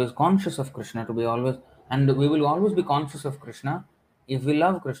to be always conscious of Krishna, to be always, and we will always be conscious of Krishna if we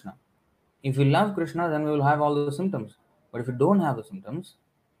love Krishna. If we love Krishna, then we will have all the symptoms. But if we don't have the symptoms,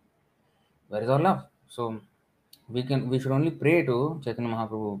 where is our love? So we should only pray to Chaitanya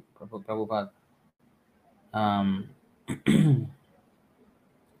Mahaprabhu, Prabhupada. Um,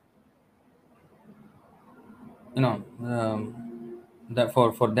 that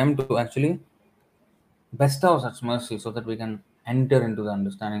for them to actually bestow such mercy so that we can enter into the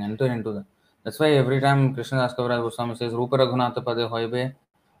understanding, enter into the. That's why every time Krishna Das Kaviraj Goswami says, Rupa Raghunatha Pade Hoibe,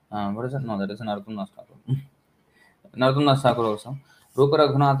 what is it? No, that is Narottam Das Thakur. Narottam Das Thakur also. Rupa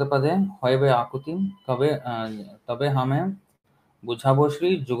Raghunatha Pade Hoibe Akutim, Tabe Hame Bujhabo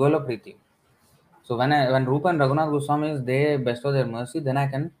Shri Jugala Priti. So when Rupa and Raghunath Goswamis they bestow their mercy, then I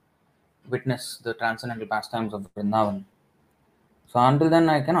can witness the transcendental pastimes of Vrindavan. So until then,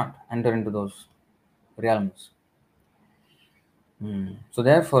 I cannot enter into those realms. So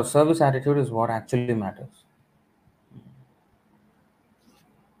therefore, service attitude is what actually matters.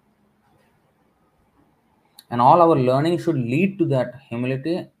 And all our learning should lead to that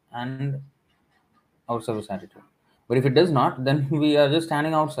humility and our service attitude. But if it does not, then we are just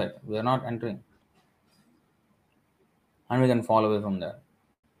standing outside. We are not entering. And we can fall away from there.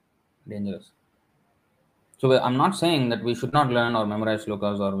 Dangerous. So I'm not saying that we should not learn or memorize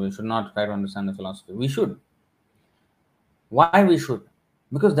slokas or we should not try to understand the philosophy. We should. Why we should?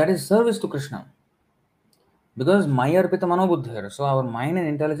 Because that is service to Krishna. Because Maya Arpita Manobuddhir. So our mind and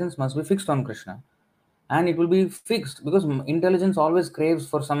intelligence must be fixed on Krishna. And it will be fixed because intelligence always craves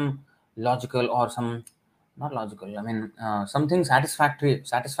for some logical or some not logical. I mean something satisfactory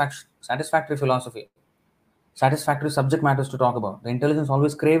philosophy. satisfactory subject matters to talk about. The intelligence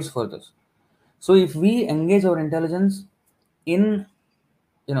always craves for this. So if we engage our intelligence in,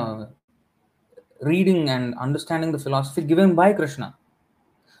 you know, reading and understanding the philosophy given by Krishna,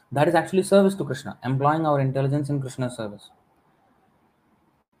 that is actually service to Krishna, employing our intelligence in Krishna's service.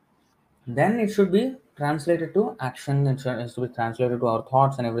 Then it should be translated to action, it has to be translated to our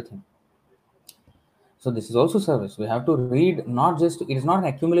thoughts and everything. So this is also service. We have to read, not just, it is not an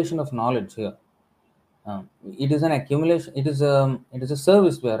accumulation of knowledge here. It is an accumulation, it is a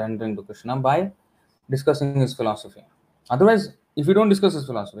service we are rendering to Krishna by discussing his philosophy. Otherwise, if we don't discuss his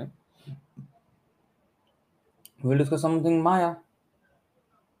philosophy, we will discuss something Maya,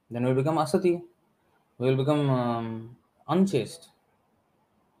 then we will become asati, we will become unchaste.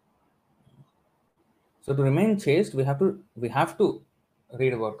 So to remain chaste, we have to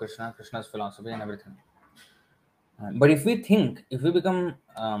read about Krishna, Krishna's philosophy and everything. But if we become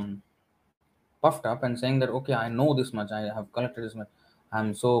puffed up and saying that, okay, I know this much, I have collected this much,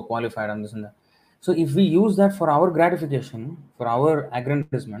 I'm so qualified on this and that. So if we use that for our gratification, for our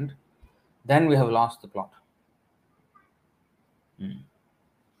aggrandizement, then we have lost the plot.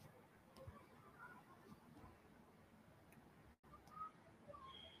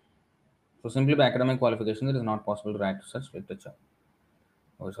 So simply by academic qualification, it is not possible to write such literature.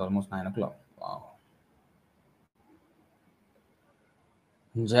 Oh, it's almost 9 o'clock. Wow.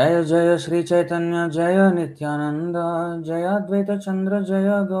 जय जय श्री चैतन्य जय नित्यानंद जय अद्वैत चंद्र जय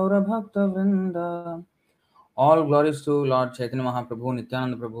गौर भक्त वृंद. All glories to Lord Chaitanya Mahaprabhu,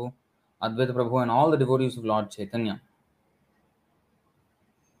 Nityananda Prabhu, Advaita Prabhu, and all the devotees of Lord Chaitanya.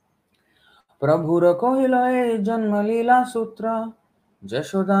 प्रभुर कहिलय जन्म लीला सूत्र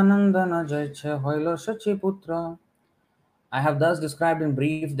जशोदानंदन जय छे होइलो सची पुत्र. I have thus described in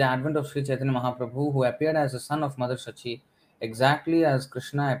brief the advent of Sri Chaitanya Mahaprabhu, who appeared as the son of Mother Sachi, exactly as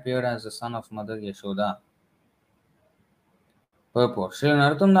Krishna appeared as the son of Mother Yashoda. Purport. Sri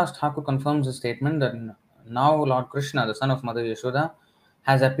Narottam Das Thakur confirms the statement that now Lord Krishna, the son of Mother Yashoda,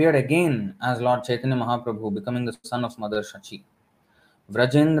 has appeared again as Lord Chaitanya Mahaprabhu, becoming the son of Mother Sachi.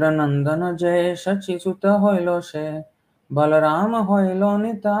 Vrajendra Nandana Jay Sachi Sutta Hoilo She Balarama Hoilo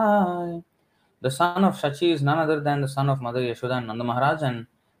Nitai. The son of Shachi is none other than the son of Mother Yashoda and Nanda Maharaj, and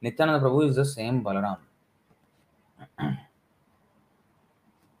Nityananda Prabhu is the same Balaram.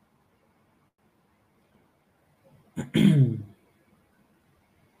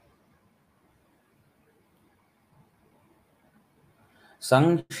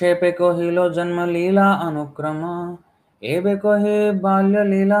 संक्षेपे कहिलो जन्म लीला अनुक्रम एबे कहे बाल्य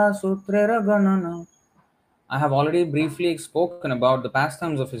लीला सूत्रेर गणना. I have already briefly spoken about the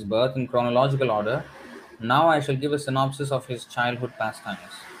pastimes of his birth in chronological order. Now I shall give a synopsis of his childhood pastimes.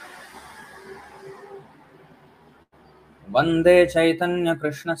 Vande Chaitanya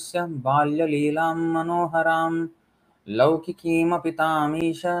Krishnasya Balya Leelam Manoharam Laukikima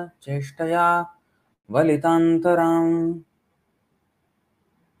Pitamisha Cheshtaya Valitantaram.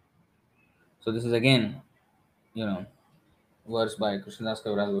 So this is again, verse by Krishnadas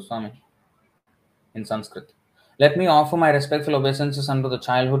Kaviraj Goswami in Sanskrit. Let me offer my respectful obeisances unto the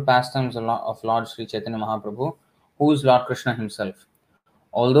childhood pastimes of Lord Sri Chaitanya Mahaprabhu, who is Lord Krishna himself.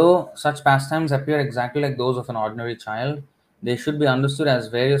 Although such pastimes appear exactly like those of an ordinary child, they should be understood as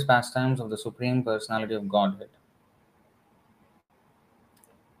various pastimes of the Supreme Personality of Godhead.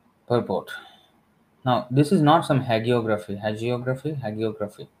 Purport. Now, this is not some hagiography.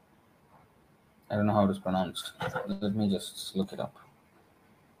 Hagiography. I don't know how it is pronounced. Let me just look it up.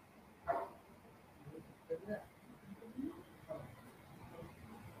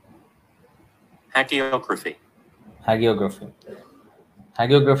 Hagiography.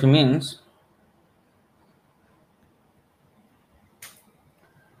 Hagiography means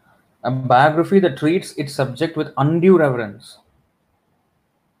a biography that treats its subject with undue reverence.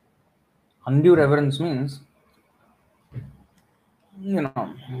 Undue reverence means,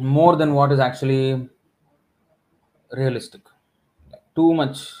 more than what is actually realistic. Too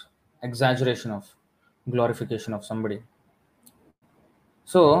much exaggeration of glorification of somebody.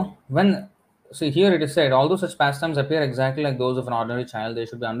 So, here it is said, although such pastimes appear exactly like those of an ordinary child, they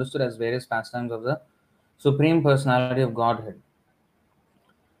should be understood as various pastimes of the Supreme Personality of Godhead.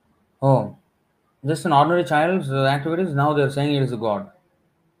 Oh, just an ordinary child's activities, now they're saying it is a God.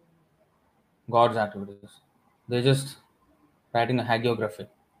 God's activities. They're just writing a hagiography.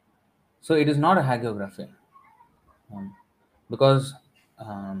 So it is not a hagiography. Because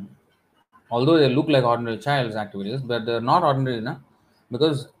although they look like ordinary child's activities, but they're not ordinary enough,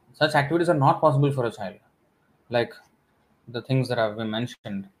 because such activities are not possible for a child. Like the things that have been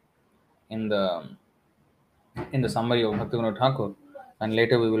mentioned in the summary of Bhaktivinoda Thakur, and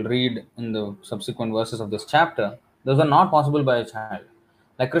later we will read in the subsequent verses of this chapter, those are not possible by a child.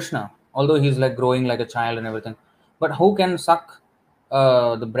 Like Krishna, although he's like growing like a child and everything, but who can suck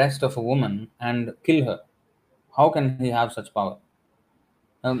the breast of a woman and kill her? How can he have such power?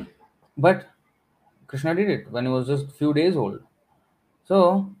 Um, but Krishna did it when he was just few days old.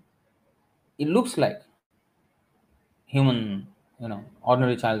 So it looks like human,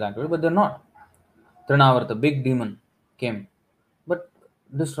 ordinary child's activity, but they're not. Trinavar, the big demon, came, but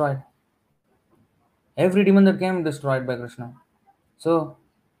destroyed. Every demon that came destroyed by Krishna. So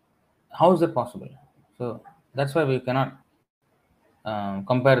how is that possible? So that's why we cannot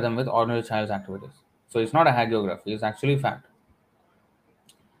compare them with ordinary child's activities. So it's not a hagiography; it's actually fact.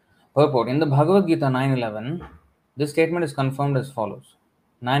 Purport: in the Bhagavad Gita 9:11, this statement is confirmed as follows.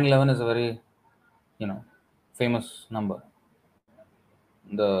 9:11 is a very famous number.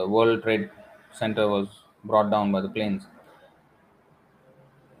 The World Trade Center was brought down by the planes.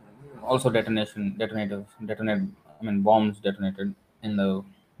 Also, bombs detonated in the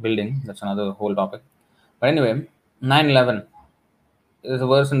building. That's another whole topic. But anyway, 9:11 is a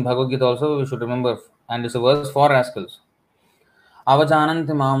verse in Bhagavad Gita also we should remember, and it's a verse for rascals.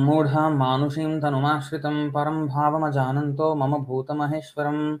 अवजानन्ति मां मूढा मानुषीं तनुमाश्रितं परं भावमजानन्तो मम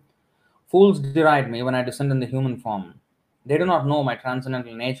भूतमहेश्वरम्. Fools deride me when I descend in the human form. They do not know my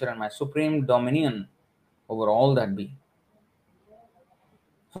transcendental nature and my supreme dominion over all that be.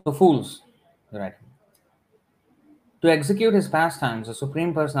 So fools deride him. To execute his pastimes, the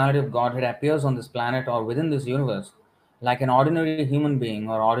Supreme Personality of Godhead appears on this planet or within this universe like an ordinary human being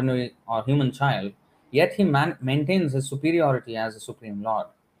or ordinary or human child, yet he maintains his superiority as the Supreme Lord.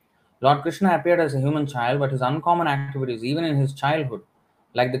 Lord Krishna appeared as a human child, but his uncommon activities, even in his childhood,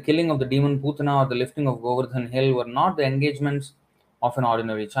 like the killing of the demon Putana or the lifting of Govardhan Hill, were not the engagements of an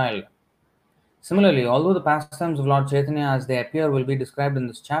ordinary child. Similarly, although the pastimes of Lord Chaitanya as they appear will be described in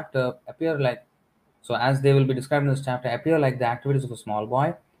this chapter as they will be described in this chapter appear like the activities of a small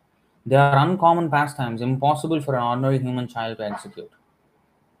boy, they are uncommon pastimes, impossible for an ordinary human child to execute.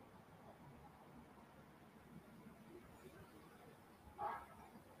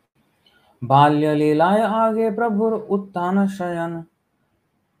 बाल्य लीलाय आगे प्रभुर उत्तान शयन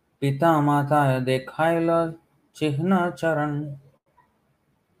पिता माताय देखाइल चिह्न चरण.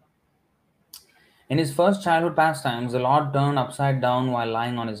 In his first childhood pastimes, the Lord turned upside down while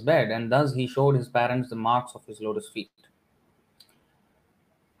lying on his bed, and thus he showed his parents the marks of his lotus feet.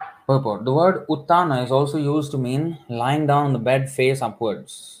 Purport: the word uttana is also used to mean lying down on the bed face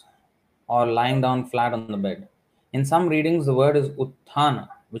upwards, or lying down flat on the bed. In some readings, the word is utthana,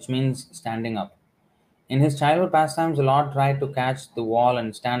 which means standing up. In his childhood pastimes, the Lord tried to catch the wall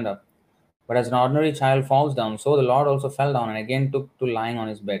and stand up. But as an ordinary child falls down, so the Lord also fell down and again took to lying on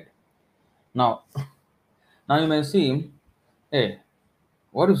his bed. Now, now you may see, hey,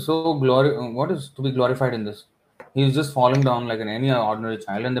 what is to be glorified in this? He is just falling down like any ordinary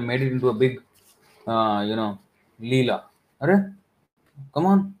child, and they made it into a big, leela. Arre, come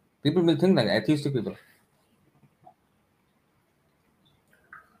on, people will think like atheistic people.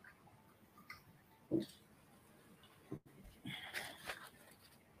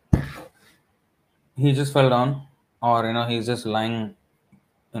 He just fell down, or he's just lying,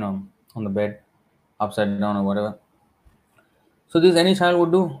 on the bed, upside down or whatever. So this any child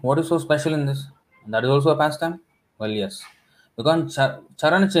would do. What is so special in this? That is also a pastime? Well, yes. Because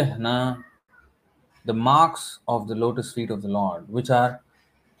charan chihna, the marks of the lotus feet of the Lord, which are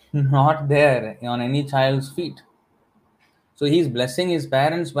not there on any child's feet. So he is blessing his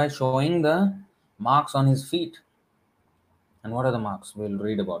parents by showing the marks on his feet. And what are the marks? We'll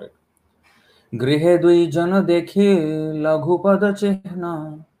read about it. गृहे द्विजन देखी लघुपद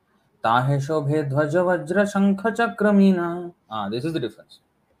चिह्न ताहे शोभे ध्वज vajra shankha chakramina. This is the difference.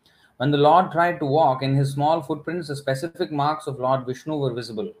 When the Lord tried to walk, in his small footprints, the specific marks of Lord Vishnu were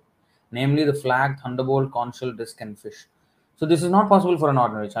visible, namely the flag, thunderbolt, conch shell, disc, and fish. So this is not possible for an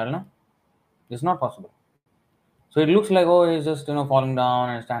ordinary child, no? It's not possible. So it looks like, oh, he's just, falling down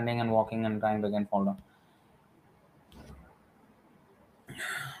and standing and walking and trying to again fall down.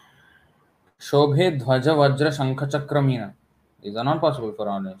 Shobhe Dhwaja Vajra Shankha Chakramina. These are not possible for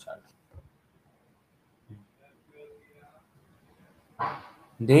an ordinary child.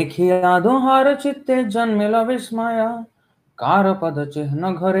 देखिया दोहार चित्ते जन्मिल विस्मय कारपद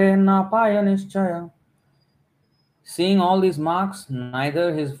चिह्न घरे ना पाय निश्चय. Seeing all these marks,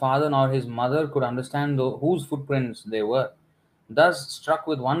 neither his father nor his mother could understand whose footprints they were. Thus, struck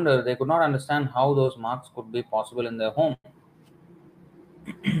with wonder, they could not understand how those marks could be possible in their home.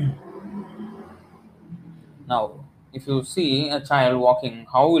 Now, if you see a child walking,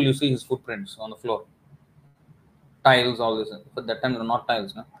 how will you see his footprints on the floor? tiles, all this. But that time, there are not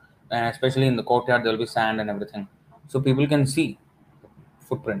tiles, no? And especially in the courtyard, there will be sand and everything. So people can see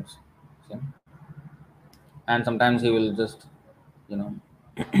footprints. See? And sometimes he will just, you know,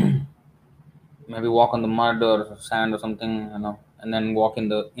 maybe walk on the mud or sand or something, and then walk in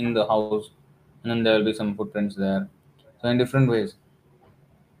the house, and then there will be some footprints there. So in different ways.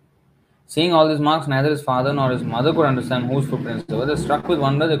 Seeing all these marks, neither his father nor his mother could understand whose footprints they were. They struck with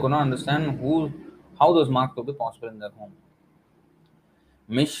wonder, they could not understand how those marks could be possible in their home.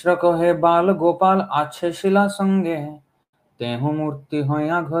 मिश्र कहे बाल गोपाल आछे शिला संगे तेहु मूर्ति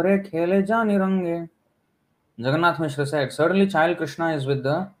होया घरे खेले जानी रंगे. Jagannath Mishra said, certainly child Krishna is with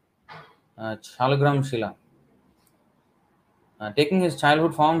the Shalagram Shila. Taking his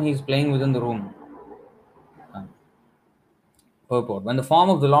childhood form, he is playing within the room. Uh, Purport. When the form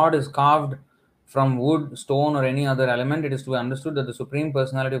of the Lord is carved from wood, stone, or any other element, it is to be understood that the Supreme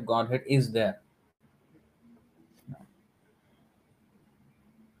Personality of Godhead is there.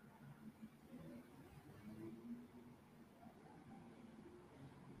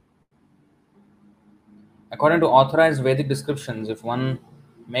 According to authorized Vedic descriptions, if one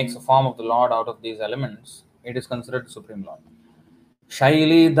makes a form of the Lord out of these elements, it is considered the Supreme Lord.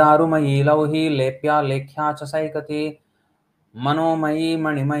 Shaili Darumayi Lauhi Lepya Lekhya Chasaikati Manomai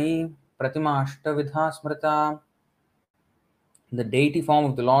Manimai Pratima Ashtavidha Smrita. The deity form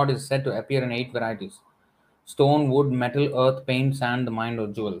of the Lord is said to appear in 8 varieties: stone, wood, metal, earth, paint, sand, the mind, or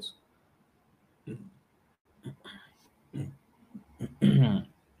jewels.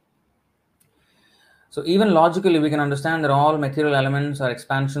 So, even logically, we can understand that all material elements are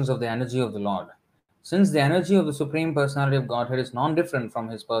expansions of the energy of the Lord. Since the energy of the Supreme Personality of Godhead is non different from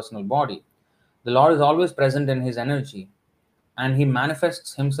his personal body, the Lord is always present in his energy, and he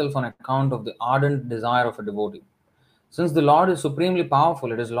manifests himself on account of the ardent desire of a devotee. Since the Lord is supremely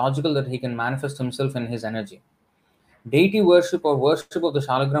powerful, it is logical that he can manifest himself in his energy. Deity worship or worship of the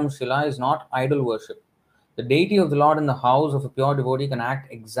Shalagram Shila is not idol worship. The deity of the Lord in the house of a pure devotee can act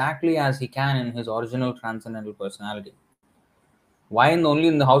exactly as he can in his original transcendental personality. Why only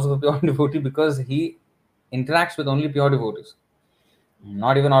in the house of a pure devotee? Because he interacts with only pure devotees,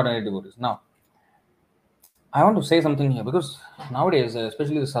 not even ordinary devotees. Now, I want to say something here because nowadays,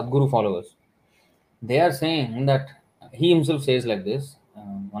 especially the Sadguru followers, they are saying that he himself says like this,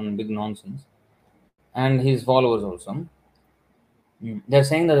 one big nonsense, and his followers also. They're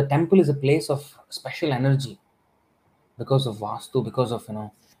saying that the temple is a place of special energy because of Vastu, because of,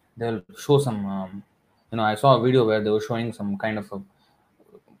 they'll show some, I saw a video where they were showing some kind of a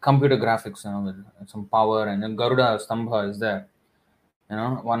computer graphics, with some power, and then Garuda Stambha is there.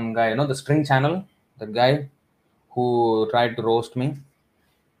 One guy, the string channel, the guy who tried to roast me,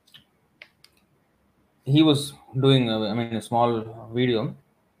 he was doing, a small video.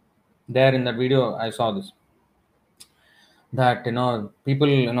 There in that video, I saw this, that,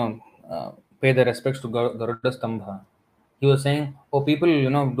 people, pay their respects to Garuda Stambha. He was saying, oh, people,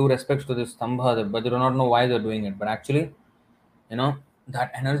 do respects to this Stambha, but they do not know why they're doing it. But actually,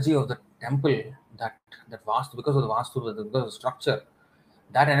 that energy of the temple, that Vastu, because of the Vastu, because of the structure,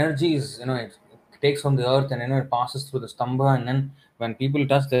 that energy is, it takes from the earth, and it passes through the Stambha, and then when people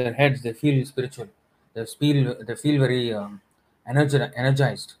touch their heads, they feel spiritual. They feel very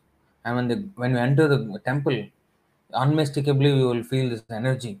energized. And when you enter the temple, unmistakably you will feel this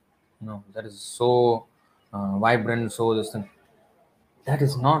energy, that is so vibrant, so this thing. That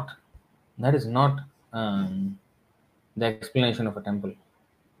is not that is not the explanation of a temple.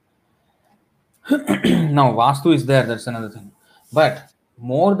 Now, Vastu is there, that's another thing. But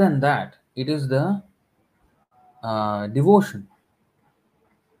more than that, it is the devotion.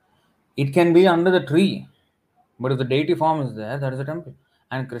 It can be under the tree, but if the deity form is there, that is a temple.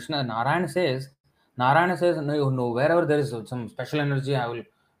 And Narayana says, no, wherever there is some special energy, I will,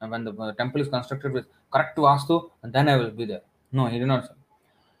 when the temple is constructed with correct Vastu, then I will be there. No, he did not say.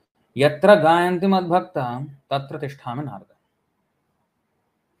 Yatra gayanti madbhakta, tatra tisthami narada.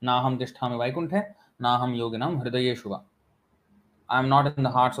 Naham tisthami vaikunthe, naham yoginam hridayeshu va. I am not in the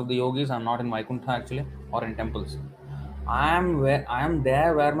hearts of the yogis. I am not in Vaikuntha actually, or in temples. I am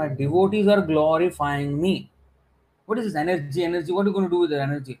there where my devotees are glorifying me. What is this energy? Energy? What are you going to do with the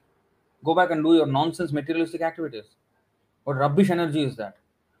energy? Go back and do your nonsense materialistic activities. What rubbish energy is that?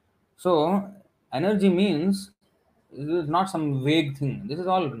 So, energy means it is not some vague thing. This is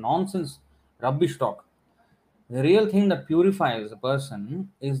all nonsense, rubbish talk. The real thing that purifies a person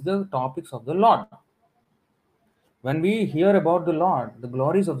is the topics of the Lord. When we hear about the Lord, the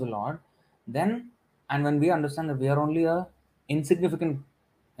glories of the Lord, then, and when we understand that we are only a insignificant,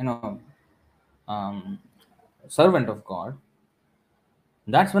 you know, um, servant of God,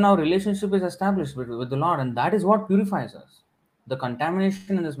 That's when our relationship is established with the Lord, and that is what purifies us. The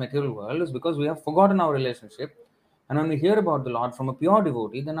contamination in this material world is because we have forgotten our relationship, and when we hear about the Lord from a pure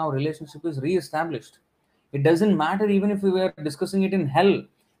devotee, then our relationship is re-established. It doesn't matter even if we were discussing it in hell,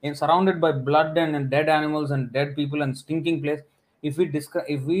 in surrounded by blood and dead animals and dead people and stinking place. If we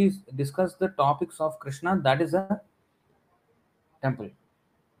discuss the topics of Krishna, that is a temple.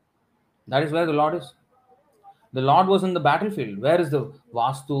 That is where the Lord is. The Lord was in the battlefield. Where is the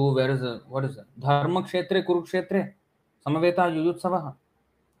Vastu? Where is the, what is it? Dharma Kshetre Kurukshetre Samaveta Yuyutsavaha.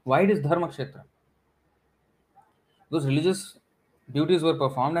 Why it is Dharma Kshetra? Because religious duties were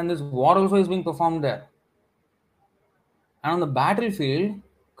performed and this war also is being performed there. And on the battlefield,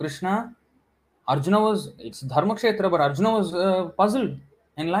 Krishna, Arjuna was, it's Dharma Kshetra, but Arjuna was puzzled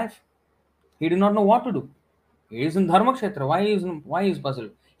in life. He did not know what to do. He is in Dharma Kshetra. Why is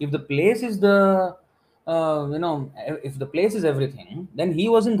puzzled? If the place is the if the place is everything, then he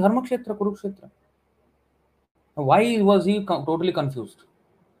was in Dharma Kshetra, Kurukshetra. Why was he totally confused?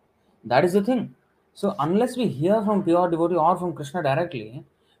 That is the thing. So unless we hear from pure devotee or from Krishna directly,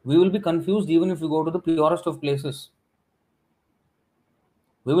 we will be confused even if we go to the purest of places.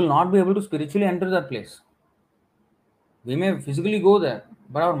 We will not be able to spiritually enter that place. We may physically go there,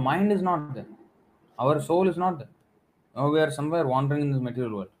 but our mind is not there. Our soul is not there. Now we are somewhere wandering in this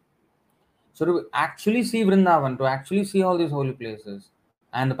material world. So to actually see Vrindavan, to actually see all these holy places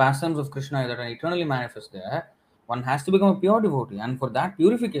and the pastimes of Krishna that are eternally manifest there, one has to become a pure devotee. And for that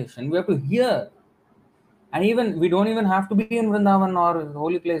purification, we have to hear. And even we don't even have to be in Vrindavan or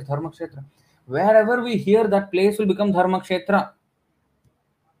holy place, Dharma Kshetra. Wherever we hear, that place will become Dharma Kshetra.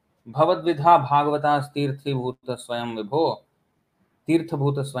 भवद्विधा भागवतास्तीर्थी भूत स्वयं विभो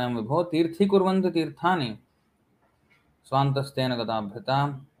तीर्थभूत स्वयं विभो तीर्थी कुर्वन्ति तीर्थानि स्वान्तस्तेन गदाभृता.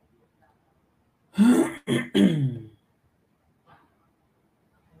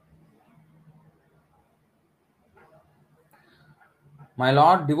 My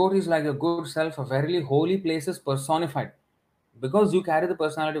Lord, devotees like your good self are verily holy places personified. Because you carry the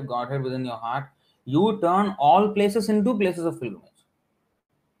personality of Godhead within your heart, you turn all places into places of pilgrimage.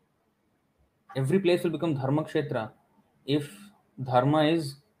 Every place will become Dharma Kshetra if Dharma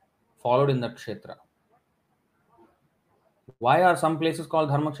is followed in that Kshetra. Why are some places called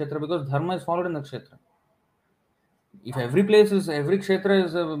Dharma Kshetra? Because Dharma is followed in the Kshetra. If every Kshetra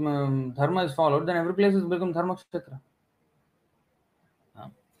is Dharma is followed, then every place has become Dharma Kshetra.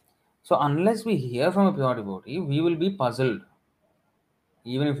 So unless we hear from a pure devotee, we will be puzzled,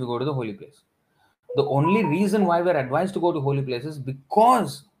 even if we go to the holy place. The only reason why we are advised to go to holy places is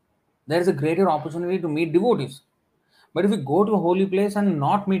because there is a greater opportunity to meet devotees. But if we go to a holy place and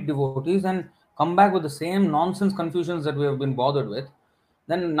not meet devotees and come back with the same nonsense confusions that we have been bothered with,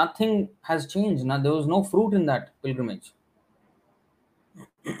 then nothing has changed. Now, there was no fruit in that pilgrimage.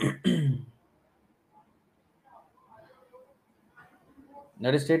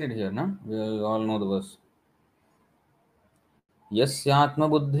 That is stated here, no? We all know the verse. यस्यात्म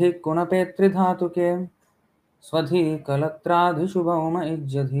बुद्धि कुणपेत्रि धातुके स्वधि कलत्राधिशु भौम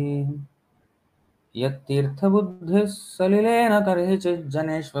इज्जधि यत्तीर्थ बुद्धि सलिलेन कर्हिचित्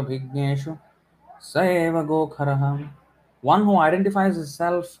जनेष्वभिज्ञेषु स एव गोखरः. One who identifies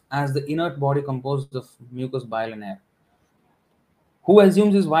himself as the inert body composed of mucus, bile, and air, who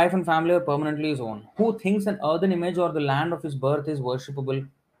assumes his wife and family are permanently his own, who thinks an earthen image or the land of his birth is worshipable,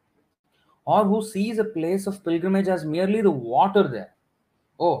 or who sees a place of pilgrimage as merely the water there.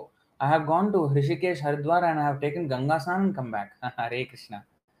 Oh, I have gone to Rishikesh, Haridwar, and I have taken Ganga Snan and come back. Hare Krishna.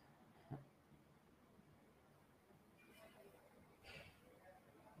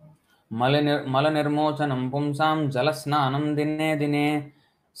 मलनिर्मोचनं पुंसां जलस्नानं दिने दिने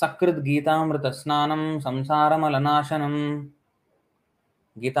सकृद्गीतामृतस्नानं संसारमलनाशनम्.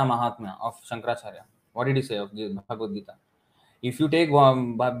 Gita Mahatmya of Shankaracharya. What did he say of Bhagavad Gita? If you take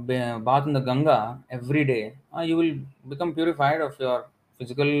bath in the Ganga every day, you will become purified of your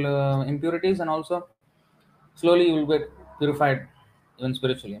physical impurities, and also slowly you will get purified even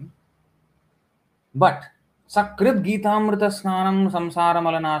spiritually. But Sakrit Gitamrita Snanam Samsara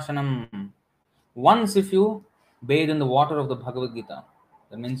Malanashanam. Once if you bathe in the water of the Bhagavad Gita,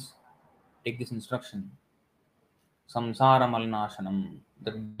 that means take this instruction. Samsara Malanashanam.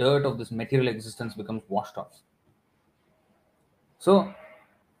 The dirt of this material existence becomes washed off. So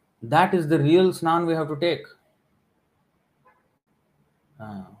that is the real snan we have to take.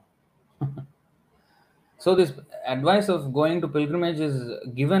 So this advice of going to pilgrimage is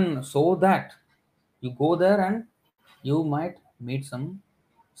given so that you go there and you might meet some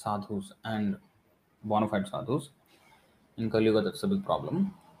sadhus and bona fide sadhus. In Kali Yuga, that's a big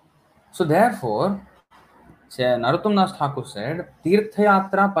problem. So therefore, Narottam Das Thakur said,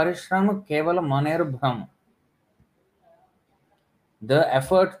 Tirthayatra Parishrama Kevala Maner Bhram. The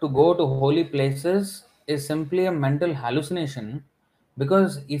effort to go to holy places is simply a mental hallucination,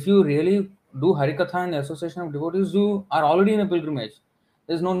 because if you really do Harikatha in the association of devotees, you are already in a pilgrimage.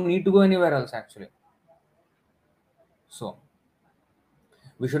 There's no need to go anywhere else actually. So,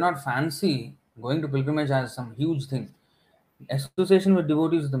 we should not fancy going to pilgrimage as some huge thing. Association with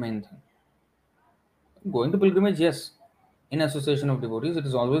devotees is the main thing. Going to pilgrimage, yes, in association of devotees, it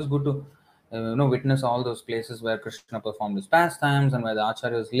is always good to witness all those places where Krishna performed his pastimes and where the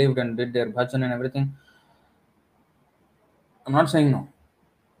acharyas lived and did their bhajan and everything. I'm not saying no,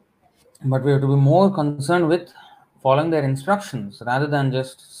 but we have to be more concerned with following their instructions rather than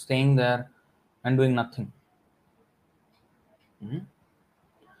just staying there and doing nothing. Mhm.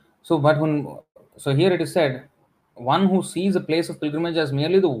 So here it is said, one who sees a place of pilgrimage as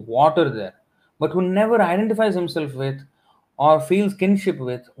merely the water there, but who never identifies himself with, or feels kinship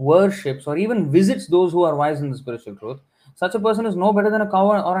with, worships, or even visits those who are wise in the spiritual truth, such a person is no better than a cow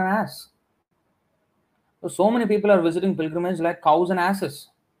or an ass. So many people are visiting pilgrimage like cows and asses.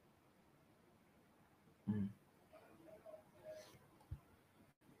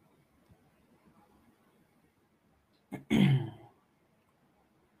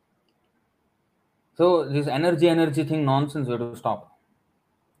 So this energy thing nonsense we have to stop.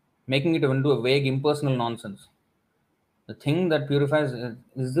 Making it into a vague impersonal nonsense. The thing that purifies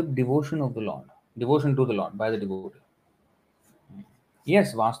is the devotion of the Lord. Devotion to the Lord by the devotee.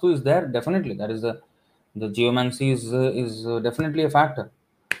 Yes, Vastu is there, definitely. That is the geomancy is definitely a factor.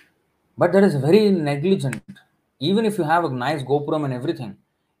 But that is very negligent. Even if you have a nice Gopuram and everything,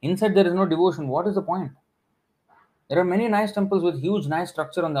 inside there is no devotion. What is the point? There are many nice temples with huge, nice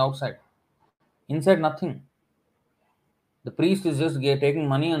structure on the outside. Inside, nothing. The priest is just taking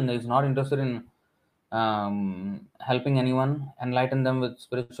money and is not interested in helping anyone, enlighten them with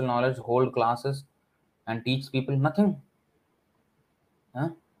spiritual knowledge, hold classes, and teach people. Nothing. Huh?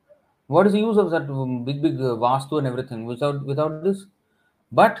 What is the use of that big vastu and everything without this?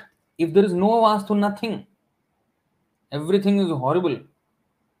 But if there is no vastu, nothing. Everything is horrible.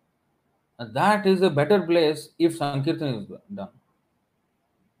 That is a better place if Sankirtan is done.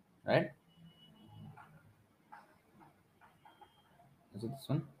 Right? Is it this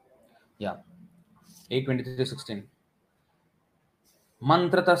one? Yeah. 8:23:16.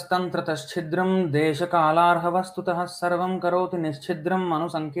 मन्त्रतस्तन्त्रतश्छिद्रं देशकालार्हवस्तुतः सर्वं करोति निश्छिद्रं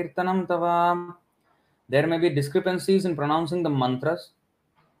मनुसंकीर्तनं तव. There may be discrepancies in pronouncing the mantras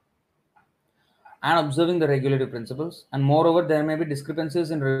and observing the regulative principles, and moreover there may be discrepancies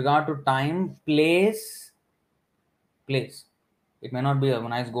in regard to time, place. It may not be a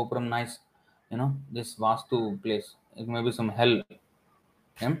nice Gopuram, nice, this Vastu place. It may be some hell.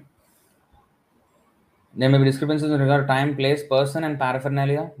 Okay? There may be discrepancies in regard to time, place, person, and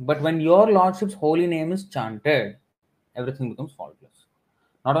paraphernalia. But when your Lordship's holy name is chanted, everything becomes faultless.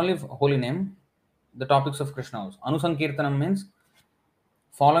 Not only holy name, the topics of Krishna also. Anusankirtanam means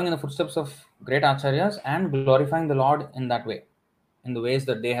following in the footsteps of great acharyas and glorifying the Lord in that way, in the ways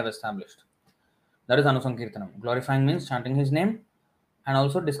that they have established. That is Anusankirtanam. Glorifying means chanting his name and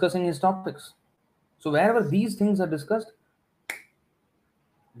also discussing his topics. So wherever these things are discussed,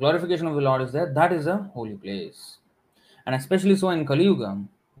 glorification of the Lord is there. That is a holy place. And especially so in Kali Yuga.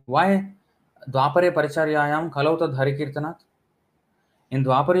 Why Dwapare Paricharyayam Kalautad Harikirtanat? In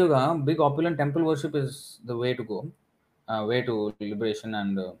Dwapar Yuga, big opulent temple worship is the way to go, way to liberation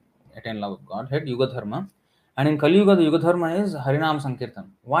and attain love of God. Head Yuga Dharma. And in Kali Yuga, the Yuga Dharma is Harinam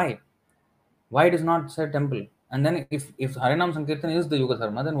Sankirtan. Why? Why it is not said temple? And then if Harinam Sankirtan is the Yuga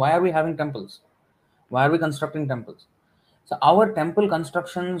Dharma, then why are we having temples? Why are we constructing temples? So our temple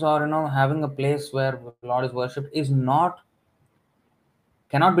constructions or having a place where Lord is worshipped is not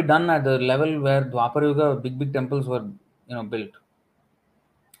cannot be done at the level where Dwapar Yuga big temples were built.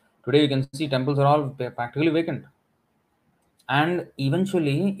 Today you can see temples are all practically vacant, and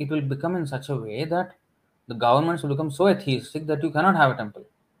eventually it will become in such a way that the governments will become so atheistic that you cannot have a temple,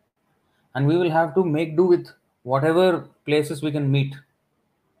 and we will have to make do with whatever places we can meet.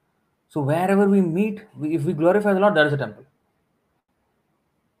 So wherever we meet, if we glorify the Lord, that is a temple.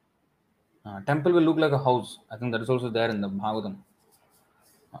 Temple will look like a house. I think that is also there in the Bhagavatam.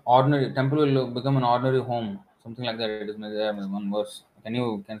 Ordinary temple will become an ordinary home, something like that. It is there in one verse.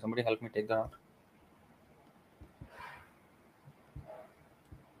 Can somebody help me take that out?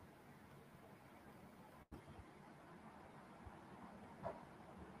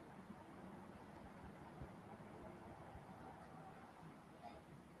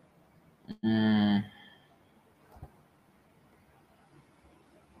 Mm.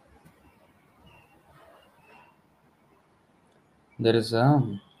 There is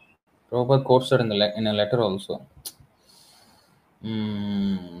a Prabhupada quotes it in in a letter also.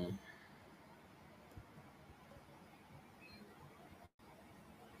 Mm,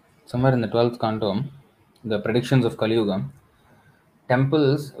 Somewhere in the 12th canto, the predictions of Kali Yuga,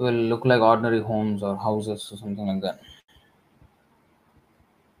 temples will look like ordinary homes or houses or something like that.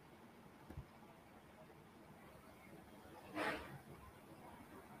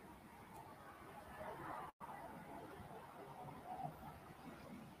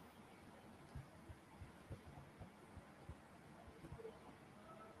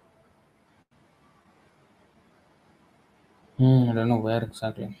 I don't know where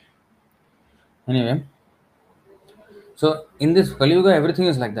exactly. Anyway, so in this Kali Yuga, everything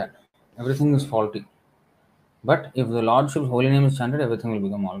is like that. Everything is faulty. But if the Lordship's holy name is chanted, everything will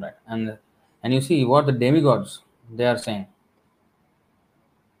become all right. And you see what the demigods they are saying.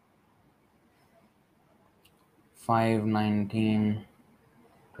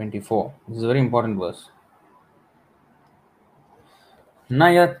 5:19:24. This is a very important verse. न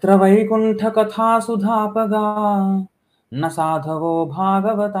यत्र वैकुण्ठकथा सुधापगा न साधवो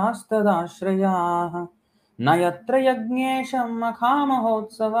भागवतास्तदाश्रयाः न यत्र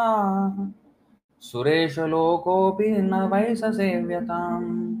यज्ञेशमखामहोत्सवाः सुरेशलोकोऽपि न वै स सेव्यताम्.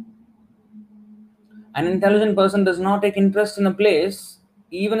 An intelligent person does not take interest in a place,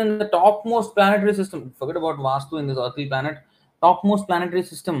 even in the topmost planetary system. Forget about Vastu in this earthly planet, topmost planetary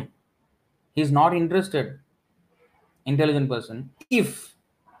system. He is not interested, intelligent person, if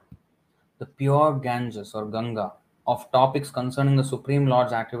the pure Ganges or Ganga of topics concerning the Supreme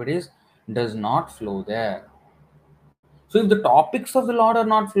Lord's activities does not flow there. So, if the topics of the Lord are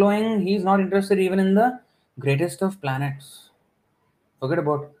not flowing, he is not interested even in the greatest of planets. Forget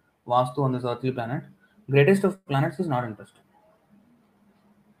about Vastu on this earthly planet. Greatest of planets is not interested.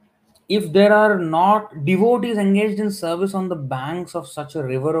 If there are not devotees engaged in service on the banks of such a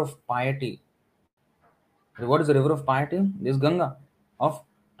river of piety, what is the river of piety? This Ganga of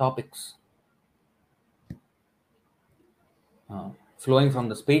topics, flowing from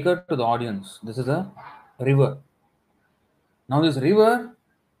the speaker to the audience. This is a river. Now, this river,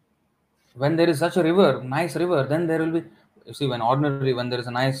 when there is such a river, nice river, then there will be, you see, when there is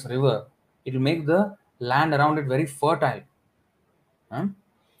a nice river, it will make the land around it very fertile. huh?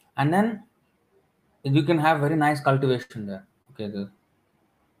 And then you can have very nice cultivation there. Okay,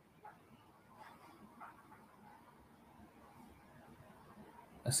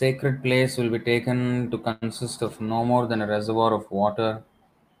 a sacred place will be taken to consist of no more than a reservoir of water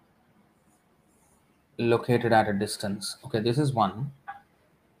located at a distance. Okay, this is one.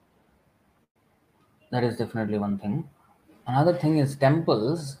 That is definitely one thing. Another thing is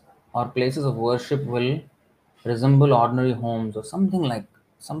temples or places of worship will resemble ordinary homes or something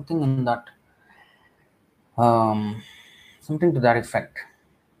in that, um, something to that effect.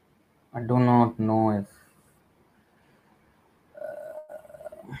 I do not know if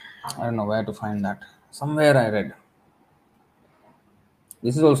I don't know where to find that. Somewhere I read.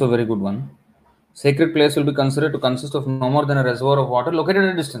 This is also a very good one. Sacred place will be considered to consist of no more than a reservoir of water located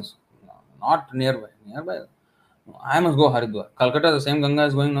at a distance, not nearby. Nearby, I must go Haridwar. Calcutta, the same Ganga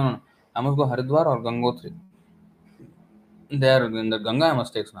is going. No, no, no. I must go Haridwar or Gangotri. There in the Ganga, I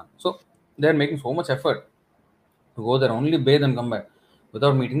must take snan. So they are making so much effort to go there, only bathe and come back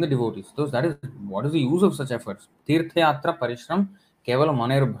without meeting the devotees. So that is what is the use of such efforts? Tirthayatra parishram kevala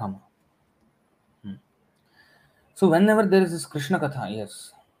maner brahma. So whenever there is this Krishna Katha,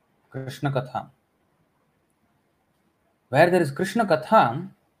 yes, Krishna Katha, where there is Krishna Katha,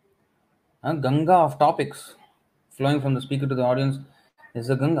 a Ganga of topics flowing from the speaker to the audience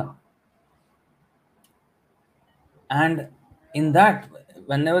is a Ganga. And in that,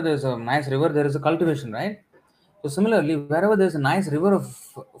 whenever there's a nice river, there is a cultivation, right? So similarly, wherever there's a nice river of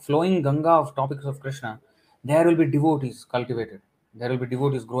flowing Ganga of topics of Krishna, there will be devotees cultivated. There will be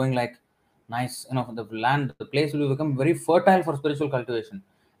devotees growing like nice, the land, the place will become very fertile for spiritual cultivation,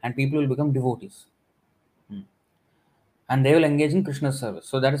 and people will become devotees. And they will engage in Krishna's service.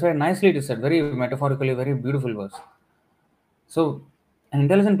 So that is why nicely it is said, very metaphorically, very beautiful verse. So an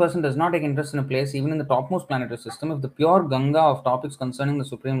intelligent person does not take interest in a place, even in the topmost planetary system, if the pure Ganga of topics concerning the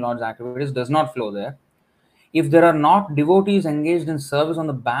Supreme Lord's activities does not flow there. If there are not devotees engaged in service on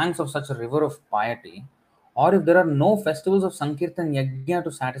the banks of such a river of piety, or if there are no festivals of Sankirtan Yajna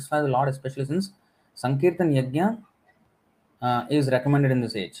to satisfy the Lord, especially since Sankirtan Yajna is recommended in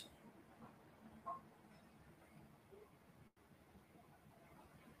this age.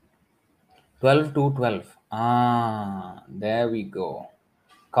 12:12. There we go.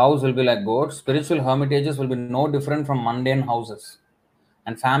 Cows will be like goats. Spiritual hermitages will be no different from mundane houses.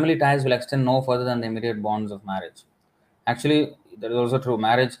 And family ties will extend no further than the immediate bonds of marriage. Actually, that is also true.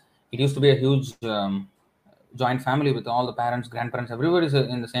 Marriage, it used to be a huge joint family with all the parents, grandparents, everybody is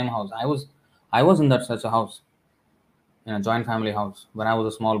in the same house. I was in that such a house, in a joint family house when I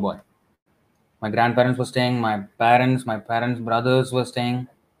was a small boy. My grandparents were staying, my parents' brothers were staying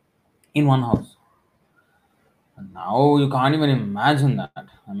in one house. And now you can't even imagine that.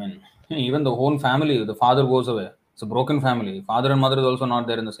 I mean, even the whole family, the father goes away. It's a broken family. Father and mother is also not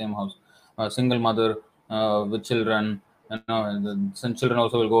there in the same house. A single mother with children, some children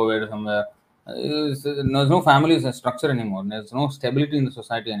also will go away to somewhere. There's no family structure anymore. There's no stability in the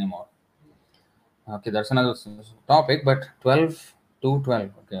society anymore. Okay, that's another topic. But 12 to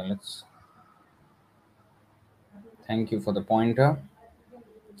 12. Okay, let's. Thank you for the pointer.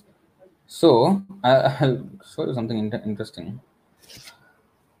 So I'll show you something interesting.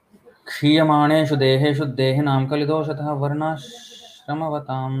 क्षीयमाणेषु देहेषु देहिनां कलिदोषतः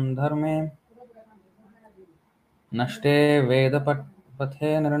वर्णाश्रमवतां धर्मे नष्टे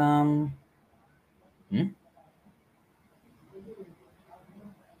वेदपथे नृणाम्. Hmm?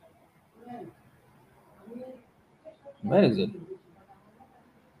 Where is it?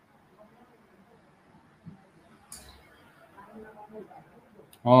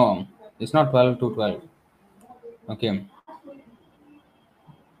 Oh, it's not 12 to 12. Okay,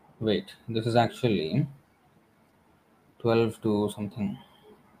 wait. This is actually 12 to something.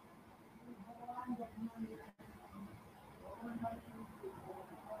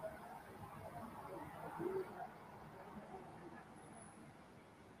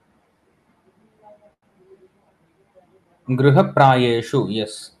 Grihaprayeshu.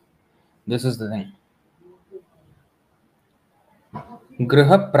 Yes, this is the thing.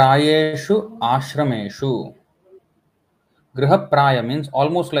 Grihaprayeshu ashrameshu. Grihapraya means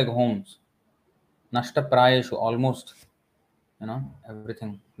almost like homes. Nashtaprayeshu, almost,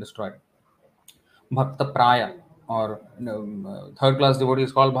 everything destroyed. Bhakta Praya, or third class devotee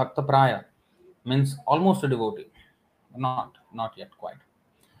is called Bhakta Praya, means almost a devotee, not yet quite.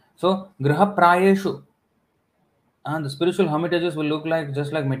 So Griha Prayeshu, and the spiritual hermitages will look like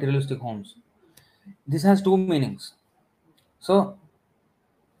just like materialistic homes. This has two meanings. So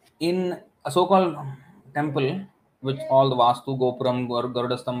in a so-called temple, which all the Vastu, Gopuram,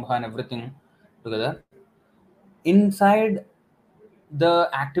 Garuda Stambha, and everything together, inside the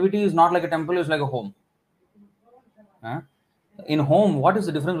activity is not like a temple; it's like a home. Huh? In home, what is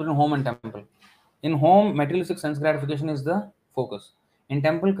the difference between home and temple? In home, materialistic sense gratification is the focus. In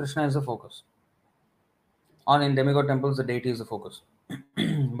temple, Krishna is the focus. Or in demigod temples, the deity is the focus.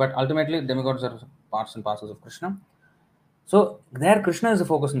 But ultimately, demigods are parts and parcels of Krishna. So there, Krishna is the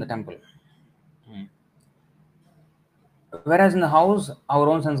focus in the temple. Whereas in the house, our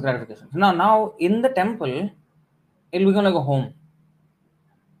own sense gratification. Now in the temple, it will become like a home,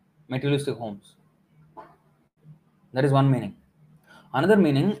 materialistic homes. That is one meaning. Another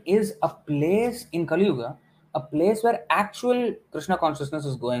meaning is a place in Kali Yuga, a place where actual Krishna consciousness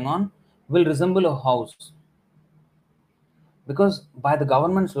is going on, will resemble a house. Because by the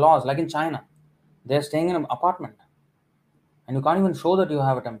government's laws, like in China, they're staying in an apartment and you can't even show that you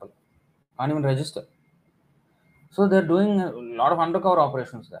have a temple, can't even register. So they're doing a lot of undercover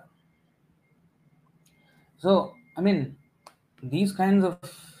operations there. So, I mean, these kinds of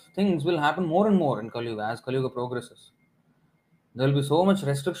things will happen more and more in Kali Yuga as Kali Yuga progresses. There will be so much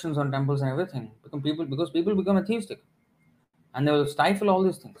restrictions on temples and everything because people become atheistic and they will stifle all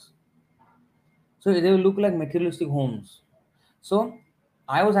these things. So they will look like materialistic homes. So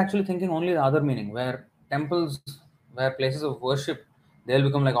I was actually thinking only the other meaning, where temples, where places of worship, they'll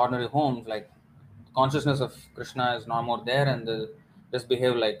become like ordinary homes, like consciousness of Krishna is no more there and they just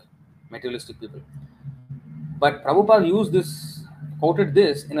behave like materialistic people. But Prabhupada quoted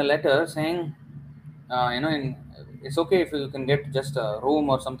this in a letter saying, it's okay if you can get just a room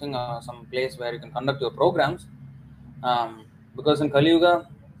or something, some place where you can conduct your programs. Because in Kali Yuga,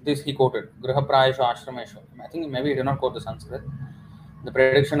 this he quoted, Griha Prayeshu Ashrameshu. I think maybe he did not quote the Sanskrit. The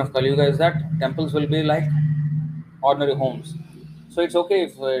prediction of Kali Yuga is that temples will be like ordinary homes. So it's okay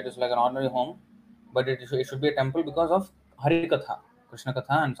if it is like an ordinary home, but it should be a temple because of Hari Katha, Krishna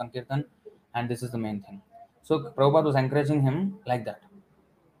Katha and Sankirtan, and this is the main thing. So Prabhupada was encouraging him like that.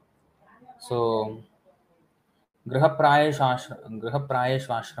 So Grihaprayeshu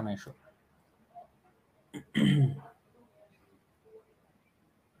Ashrameshu.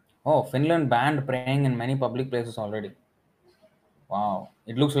 Oh, Finland banned praying in many public places already. Wow,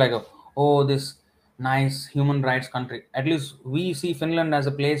 it looks like this nice human rights country. At least we see Finland as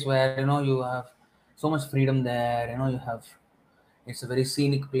a place where you have so much freedom there. You have it's a very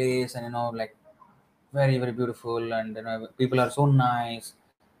scenic place, and like very very beautiful, and people are so nice,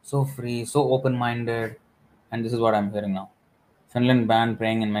 so free, so open minded. And this is what I'm hearing now. Finland banned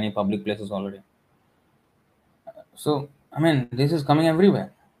praying in many public places already. So, I mean, this is coming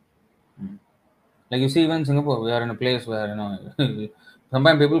everywhere. Like you see, even in Singapore, we are in a place where,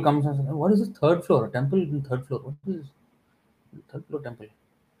 sometimes people come and say, "What is this third floor? A temple in third floor? What is this? Third floor temple?"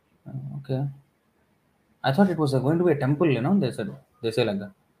 Okay. I thought it was going to be a temple, they say like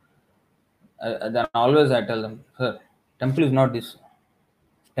that. Then always I tell them, "Sir, temple is not this.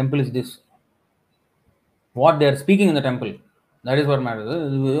 Temple is this. What they are speaking in the temple. That is what matters.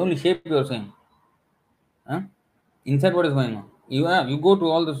 The only shape you are saying. Huh? Inside, what is going on? You go to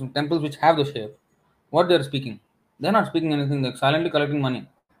all those temples which have the shape. What they are speaking? They're not speaking anything. They're silently collecting money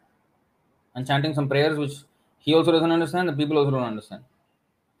and chanting some prayers which he also doesn't understand. The people also don't understand.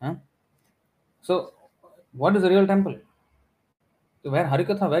 Huh? So, what is the real temple? Where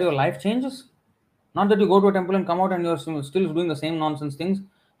Harikatha, where your life changes? Not that you go to a temple and come out and you're still doing the same nonsense things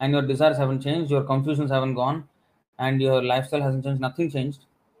and your desires haven't changed, your confusions haven't gone, and your lifestyle hasn't changed, nothing changed.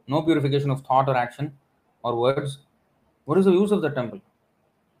 No purification of thought or action or words. What is the use of the temple?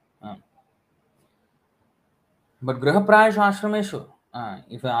 Uh, but Graha Prayash Ashrameshu.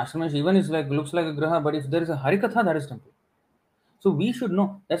 If an ashramesh even is like looks like a Graha, but if there is a Harikatha, that is temple. So we should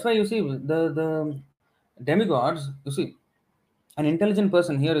know. That's why you see the demigods, you see, an intelligent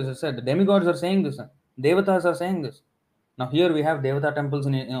person here, as I said, the demigods are saying this. Devatas are saying this. Now here we have Devata temples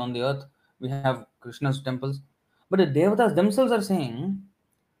on the earth. We have Krishna's temples. But the Devatas themselves are saying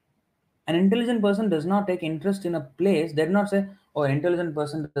an intelligent person does not take interest in a place. They did not say, oh, an intelligent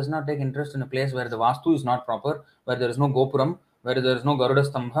person does not take interest in a place where the Vastu is not proper, where there is no Gopuram, where there is no Garuda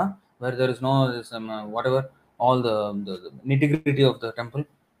Stambha, where there is no whatever, all the nitty-gritty of the temple.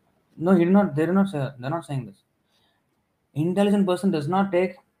 No, he did not, they did not say, they're not saying this. Intelligent person does not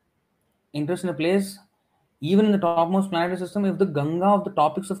take interest in a place, even in the topmost planetary system, if the Ganga of the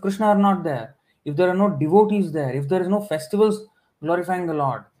topics of Krishna are not there, if there are no devotees there, if there is no festivals glorifying the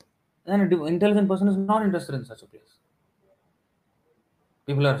Lord, then an intelligent person is not interested in such a place.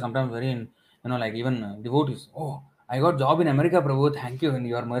 People are sometimes very, like even devotees. Oh, I got job in America, Prabhu. Thank you in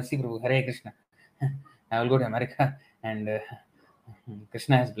your mercy, Prabhu. Hare Krishna. I will go to America and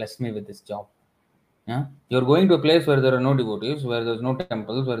Krishna has blessed me with this job. Yeah, you're going to a place where there are no devotees, where there's no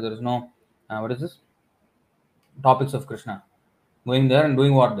temples, where there is no what is this topics of Krishna. Going there and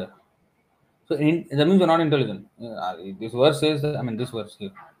doing what there? So that means you're not intelligent. This verse says that. I mean, this verse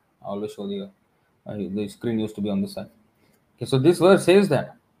here. I always show the screen used to be on this side. Okay, so this verse says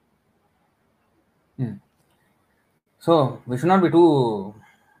that. Hmm. So we should not be too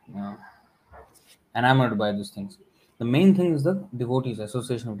uh, enamored by these things. The main thing is the devotees,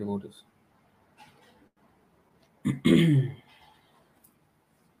 association of devotees.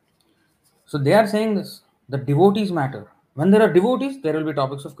 So they are saying this. The devotees matter. When there are devotees, there will be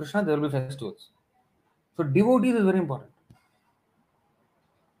topics of Krishna. There will be festivals. So devotees is very important.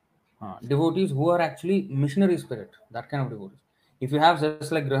 Devotees who are actually missionary spirit, that kind of devotees. If you have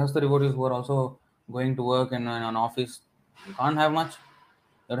just like Grihastha devotees who are also going to work in an office, you can't have much.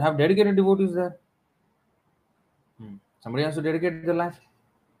 You have dedicated devotees there. Somebody has to dedicate their life.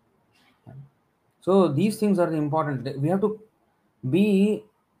 So these things are the important. We have to be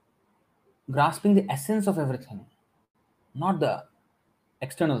grasping the essence of everything, not the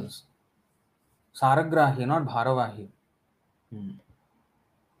externals. Saragrahi, not Bharavahi.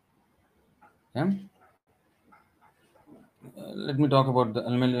 Yeah? Let me talk about the.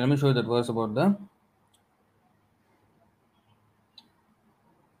 Let me show you that verse about the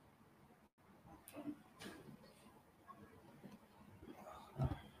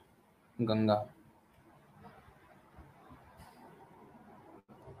Ganga.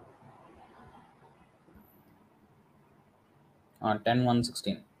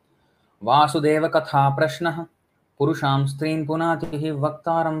 10:116. Vasudev कथा प्रश्नः पुरुषां स्त्रीन् पुनातिः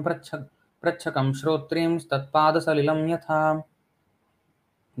वक्तारं पृच्छकं श्रोत्रींस्तत्पादसलिलं यथा.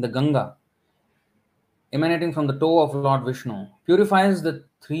 The Ganga, emanating from the toe of Lord Vishnu, purifies the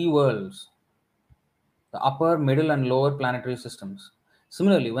three worlds, the upper, middle, and lower planetary systems.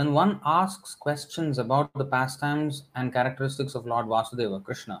 Similarly, when one asks questions about the pastimes and characteristics of Lord Vasudeva,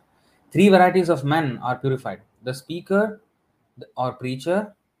 Krishna, three varieties of men are purified: the speaker or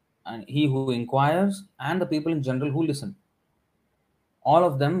preacher, and he who inquires, and the people in general who listen. All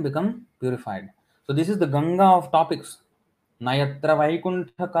of them become purified. So, this is the Ganga of topics. Nayatra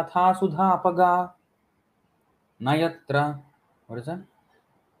Vaikuntha Katha Sudha Apaga. Nayatra. What is that?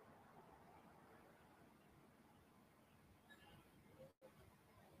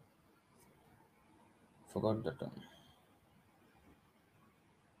 Forgot the term.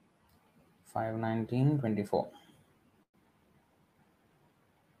 5:19:24.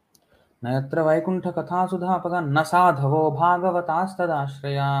 न यत्र वैकुण्ठकथासुधापदा न साधवो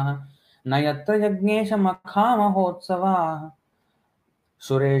भागवतास्तदाश्रयाः न यत्र यज्ञेशमखामहोत्सवाः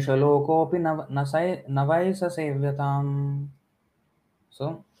सुरेशलोकोऽपि न वै स सेव्यताम्. So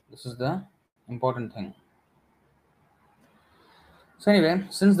this is the important thing. So anyway,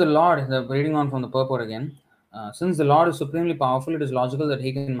 since the Lord, the reading on from the purport again, since the Lord is supremely powerful, it is logical that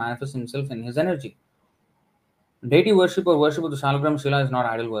he can manifest himself in his energy. Deity worship or worship of the Shalagram Shila is not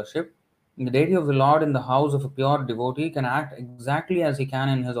idol worship. The deity of the Lord in the house of a pure devotee can act exactly as he can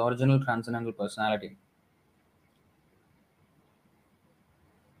in his original transcendental personality.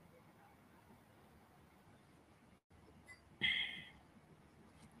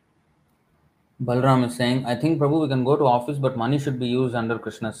 Balram is saying, I think Prabhu, we can go to office, but money should be used under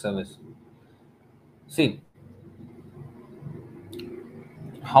Krishna's service. See,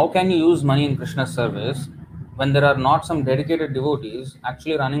 how can you use money in Krishna's service when there are not some dedicated devotees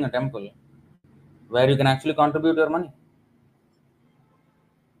actually running a temple where you can actually contribute your money?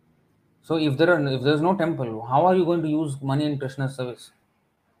 So if there's no temple, how are you going to use money in Krishna's service?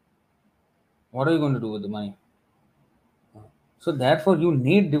 What are you going to do with the money? So therefore, you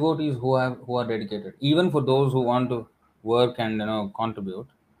need devotees who are dedicated. Even for those who want to work and contribute,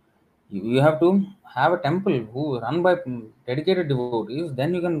 you have to have a temple who run by dedicated devotees.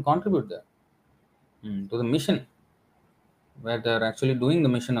 Then you can contribute there to the mission where they are actually doing the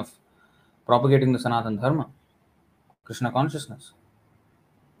mission of propagating the Sanatan Dharma, Krishna consciousness.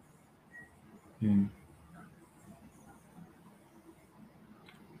 Hmm.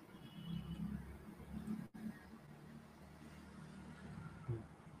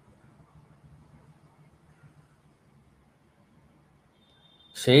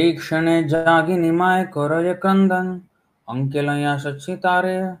 সেই ক্ষণে জাগি নিমায় করয়ে ক্রন্দন অঙ্কে লইয়া সচ্ছি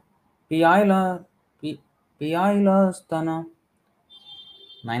তারে পিয়াইলা পিয়াইলা স্তনা.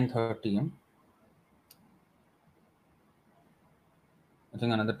 9:30. I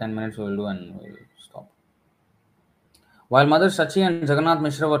think another 10 minutes we'll do and we'll stop. While Mother Sachi and Jagannath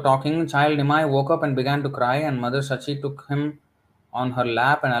Mishra were talking, child Nimai woke up and began to cry, and Mother Sachi took him on her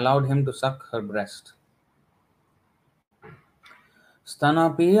lap and allowed him to suck her breast. स्तन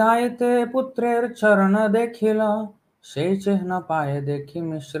पियायते पुत्रेर चरण देखिला से चिह्न पाए देखी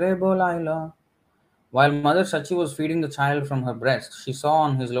मिश्रे बोलाइला. While Mother Sachi was feeding the child from her breast, she saw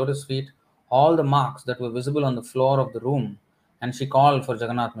on his lotus feet all the marks that were visible on the floor of the room, and she called for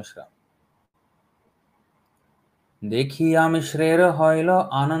Jagannath Mishra. देखिया मिश्रेर हईल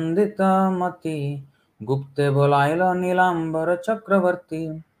आनंदित मति गुप्ते बोलाइल नीलांबर चक्रवर्ती.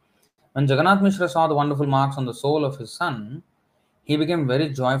 When Jagannath Mishra saw the wonderful marks on the soul of his son, he became very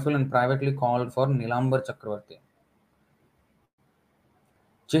joyful and privately called for Nilambar Chakravarti.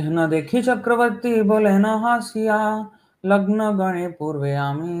 चिह्न देखी चक्रवर्ती बोले न हासिया लग्न गणे पूर्वे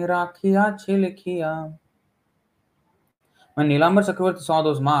आमी राखिया छिलिखिया. When Nilambar Chakravarti saw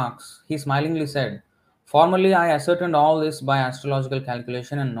those marks, he smilingly said, formerly I ascertained all this by astrological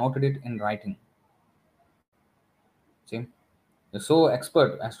calculation and noted it in writing. See, they're so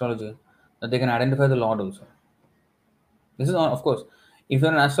expert astrology that they can identify the Lord also. This is, of course, if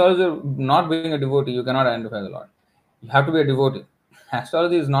you're an astrologer not being a devotee, you cannot identify the Lord. You have to be a devotee.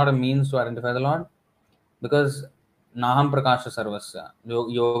 Astrology is not a means to identify the Lord because Naham Prakasha Sarvasya,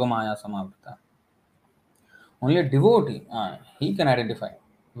 Yoga Maya Samavrita. Only a devotee, he can identify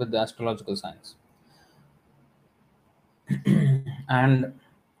with the astrological signs. And,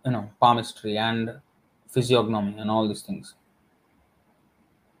 palmistry and physiognomy and all these things.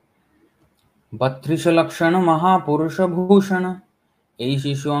 बत्रिश लक्षण महापुरुष Bhushan ei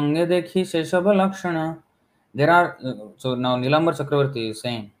shishu ange dekhi seshab lakshana. There are, so now Nilambar Chakravarti is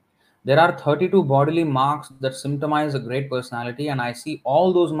saying, there are 32 bodily marks that symptomize a great personality, and I see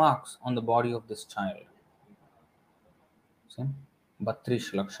all those marks on the body of this child. See?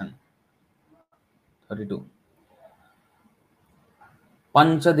 Batrish Lakshan. 32.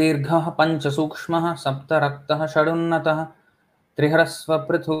 Panchadirghah Panchasukshmah Saptaraktah Shadunnatah Trihrasva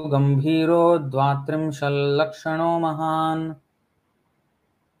Prithu Gambhiro Dvatrimshal Lakshano Mahan.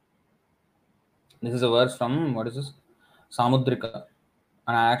 This is a verse from, what is this? Samudrika.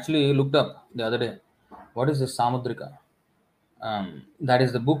 And I actually looked up the other day. What is this Samudrika? That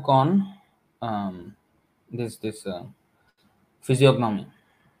is the book on this physiognomy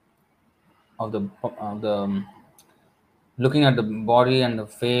of the looking at the body and the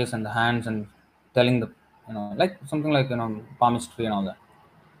face and the hands and telling the like something like palmistry and all that.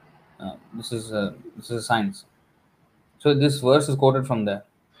 This is a science. So this verse is quoted from there.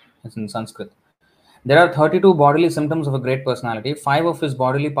 It's in Sanskrit. There are 32 bodily symptoms of a great personality. 5 of his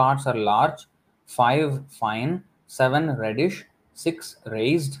bodily parts are large, 5 fine, 7 reddish, 6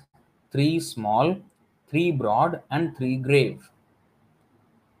 raised, 3 small, 3 broad, and 3 grave.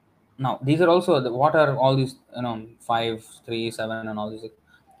 Now, these are also what are all these, 5, 3, 7, and all these.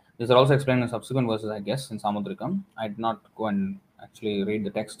 These are also explained in subsequent verses, I guess, in Samudrikam. I did not go and actually read the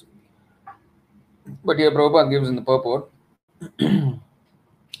text. But here Prabhupada gives in the purport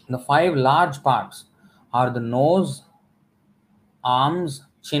the 5 large parts are the nose, arms,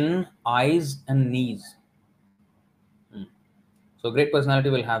 chin, eyes, and knees. So, great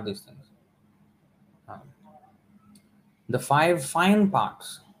personality will have these things. The 5 fine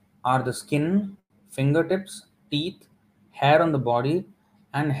parts are the skin, fingertips, teeth, hair on the body,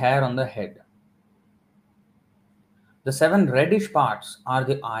 and hair on the head. The 7 reddish parts are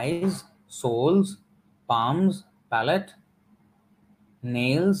the eyes, soles, palms, palate,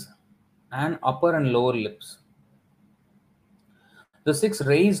 nails, and upper and lower lips. The 6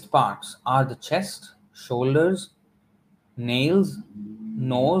 raised parts are the chest, shoulders, nails,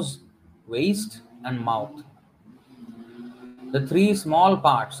 nose, waist, and mouth. The 3 small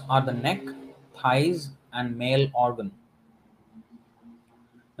parts are the neck, thighs, and male organ.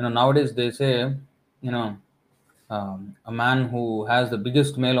 Nowadays they say, you know, a man who has the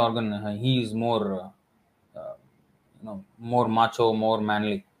biggest male organ, he is more, more macho, more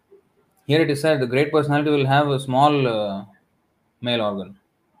manly. Here it is said the great personality will have a small male organ.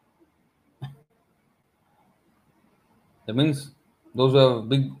 That means those who have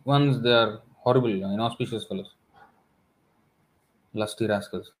big ones, they are horrible, inauspicious fellows, lusty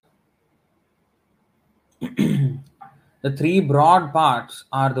rascals. The 3 broad parts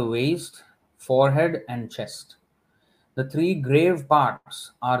are the waist, forehead, and chest. The 3 grave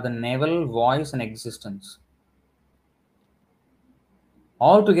parts are the navel, voice, and existence.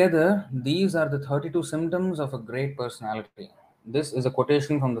 Altogether, these are the 32 symptoms of a great personality. This is a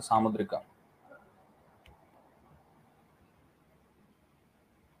quotation from the Samudrika.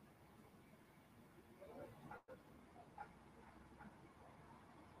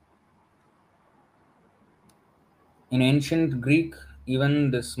 In ancient Greek, even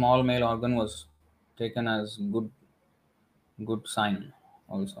this small male organ was taken as good sign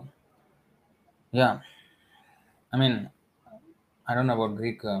also. Yeah, I mean, I don't know about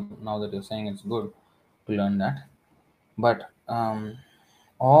Greek now that you're saying it's good to learn that. But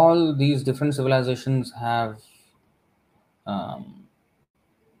all these different civilizations have um,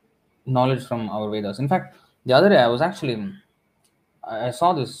 knowledge from our Vedas. In fact, the other day I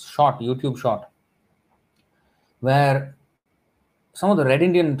saw this YouTube short, where some of the Red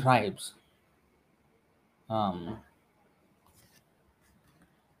Indian tribes, um,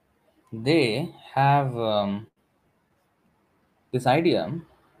 they have this idea.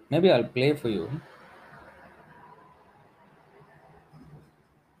 Maybe I'll play for you.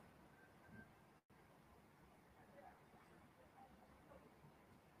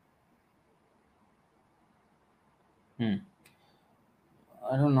 Hmm.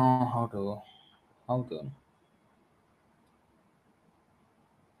 I don't know how to.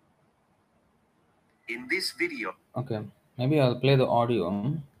 In this video. Okay, maybe I'll play the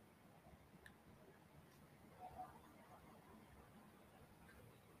audio.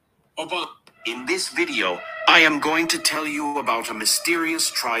 In this video, I am going to tell you about a mysterious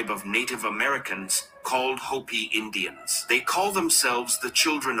tribe of Native Americans called Hopi Indians. They call themselves the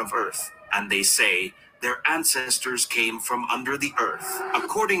Children of Earth, and they say their ancestors came from under the earth.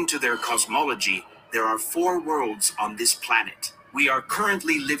 According to their cosmology, there are 4 worlds on this planet. We are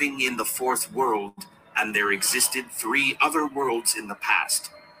currently living in the 4th world, and there existed 3 other worlds in the past,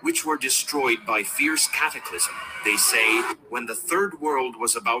 which were destroyed by fierce cataclysm. They say, when the 3rd world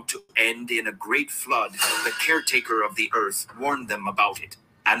was about to end in a great flood, the caretaker of the earth warned them about it,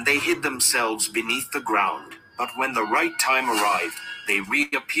 and they hid themselves beneath the ground. But when the right time arrived, they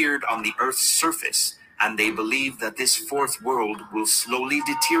reappeared on the earth's surface, and they believe that this 4th world will slowly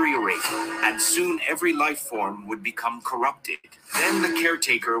deteriorate, and soon every life form would become corrupted. Then the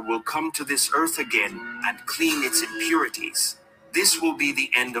caretaker will come to this earth again and clean its impurities. This will be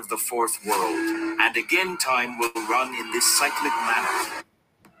the end of the 4th world, and again time will run in this cyclic manner.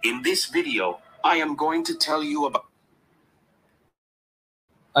 In this video, I am going to tell you about...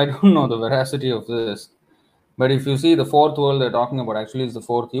 I don't know the veracity of this, but if you see the 4th world they're talking about, actually is the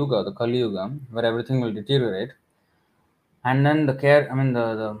 4th Yuga, the Kali Yuga, where everything will deteriorate, and then the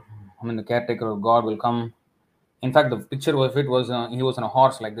caretaker of God will come. In fact, the picture of it was he was on a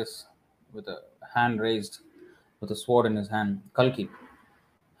horse like this, with a hand raised, with a sword in his hand, Kalki,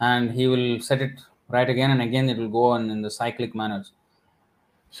 and he will set it right again and again. It will go on in the cyclic manners.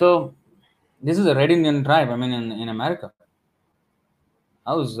 So this is a Red Indian tribe. I mean, in America,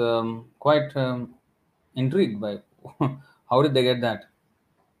 I was quite intrigued by how did they get that.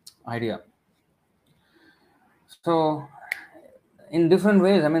 idea. So, in different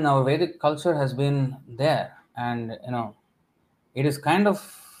ways, I mean, our Vedic culture has been there, and it is kind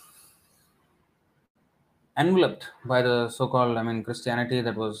of enveloped by the so-called, I mean, Christianity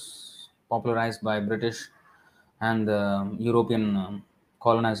that was popularized by British and European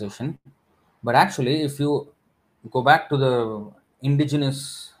colonization. But actually, if you go back to the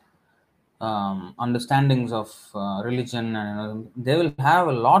indigenous understandings of religion, and they will have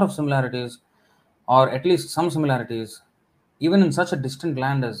a lot of similarities, or at least some similarities, even in such a distant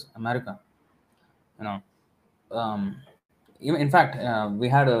land as America. You know, um, in fact, we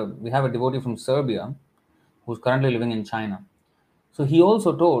have a devotee from Serbia who's currently living in China. So he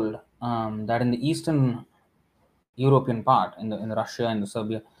also told that in the Eastern European part, in the Russia and the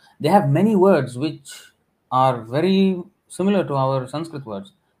Serbia, they have many words which are very similar to our Sanskrit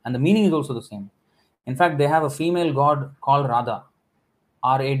words, and the meaning is also the same. In fact, they have a female god called Radha,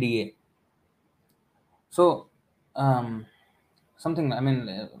 Rada. So, um, something. I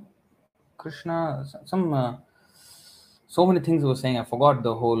mean, Krishna. Some so many things he was saying. I forgot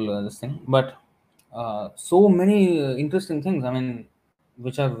the whole this thing, but so many interesting things. I mean,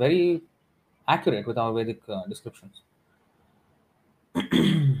 which are very accurate with our Vedic descriptions.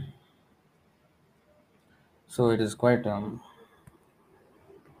 So it is quite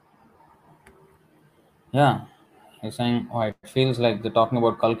yeah. He's saying, oh, it feels like they're talking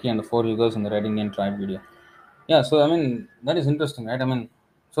about Kalki and the four Yugas in the Red Indian tribe video. Yeah, so I mean that is interesting, right? I mean,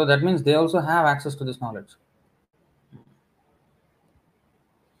 so that means they also have access to this knowledge.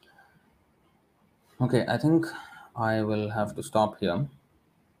 Okay, I think I will have to stop here.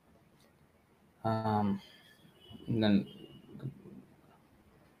 Um, then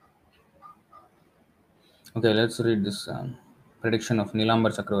okay, let's read this prediction of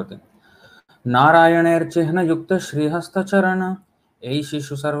Nilambar Chakravarti. नारायणेर्चिह्न युक्त श्रीहस्तचरण ei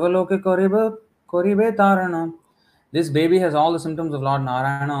shishu sarvaloke koribe tarana. This baby has all the symptoms of Lord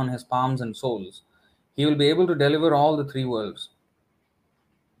Narayana on his palms and soles. He will be able to deliver all the three worlds.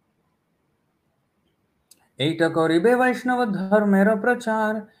 এইটা করিবে বৈষ্ণব ধর্মের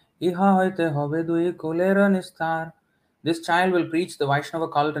প্রচার ইহা হইতে হবে দুই কুলের নিস্তার. This child will preach the Vaishnava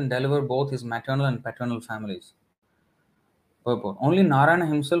cult and deliver both his maternal and paternal families. Purport. Only Narayana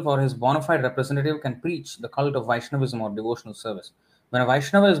himself or his bona fide representative can preach the cult of Vaishnavism or devotional service. When a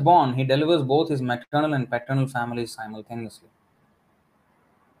Vaishnava is born, he delivers both his maternal and paternal families simultaneously.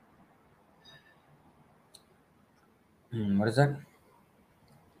 What is that?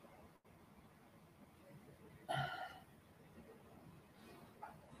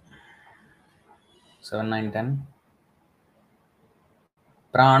 7, 9, 10.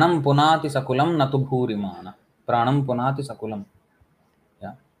 Pranam punati sakulam natu bhurimana. Pranam punati sakulam.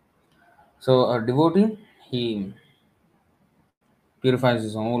 Yeah. So a devotee, he purifies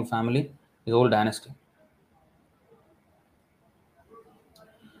his whole family, his whole dynasty.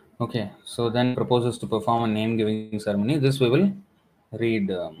 Okay, so then proposes to perform a name giving ceremony. This we will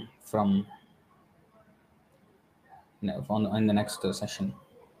read from in the next session.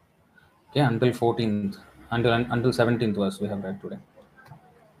 Okay, until 14th, until 17th verse we have read today.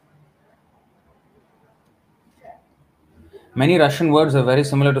 Many Russian words are very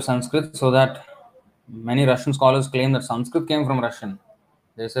similar to Sanskrit, so that many Russian scholars claim that Sanskrit came from Russian.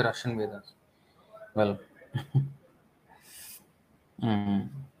 They say Russian Vedas. Well,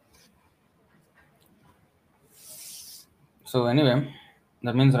 so anyway,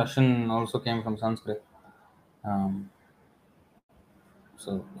 that means Russian also came from Sanskrit.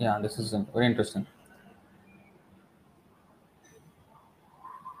 So yeah, this is very interesting.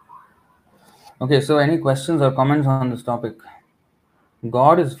 Okay, so any questions or comments on this topic?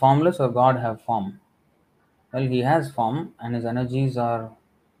 God is formless or God have form? Well, he has form and his energies are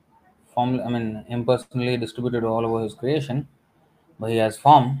impersonally distributed all over his creation, but he has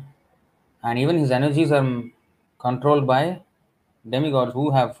form, and even his energies are controlled by demigods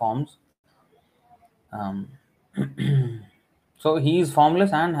who have forms. So he is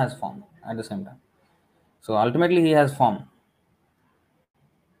formless and has form at the same time. So ultimately, he has form.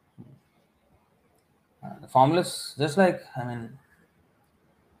 Formless, just like Prime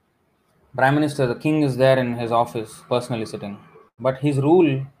Minister, the king is there in his office, personally sitting, but his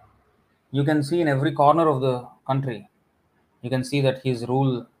rule you can see in every corner of the country. You can see that his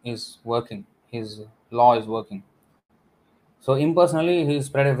rule is working, his law is working. So impersonally, he is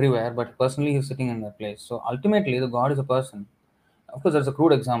spread everywhere, but personally, he is sitting in that place. So ultimately, the God is a person. Of course, that's a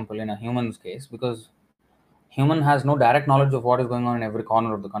crude example in a human's case because human has no direct knowledge of what is going on in every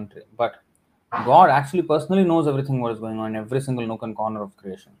corner of the country. But God actually personally knows everything what is going on in every single nook and corner of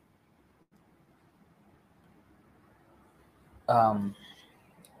creation. Um,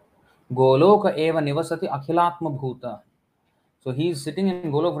 Goloka eva nivasati akhilatma bhuta. So he is sitting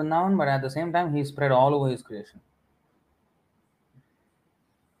in Golok Vrindavan, but at the same time he is spread all over his creation.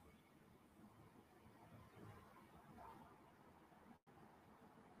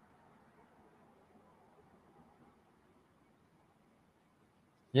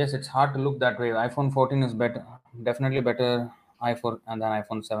 Yes, it's hard to look that way. iPhone 14 is better, definitely better iPhone than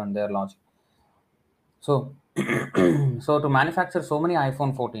iPhone 7. Their logic. So, so to manufacture so many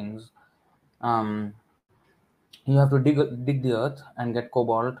iPhone 14s, um, you have to dig the earth and get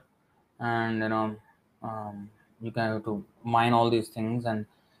cobalt, and um, you can have to mine all these things, and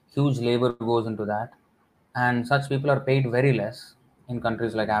huge labor goes into that, and such people are paid very less in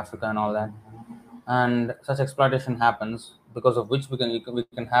countries like Africa and all that, and such exploitation happens, because of which we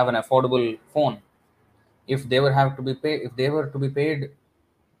can have an affordable phone. If they were have to be paid if they were to be paid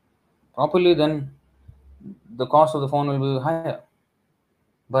properly, then the cost of the phone will be higher.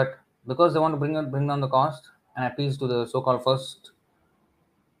 But because they want to bring down the cost and appease to the so-called first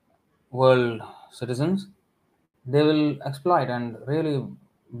world citizens, they will exploit, and really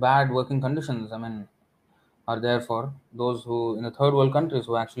bad working conditions, I mean, are there for those who in the third world countries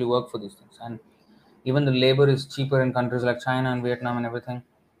who actually work for these things. And even the labor is cheaper in countries like China and Vietnam and everything.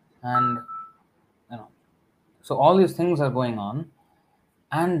 And you know, so all these things are going on,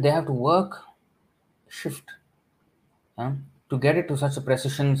 and they have to work shift, uh, to get it to such a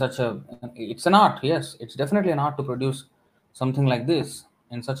precision, such a, it's an art. Yes, it's definitely an art to produce something like this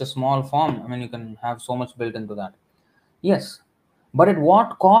in such a small form. I mean, you can have so much built into that. Yes, but at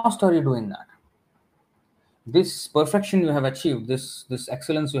what cost are you doing that? This perfection you have achieved, this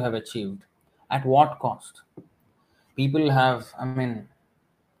excellence you have achieved, at what cost? People have, I mean,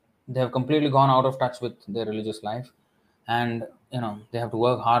 they have completely gone out of touch with their religious life, and they have to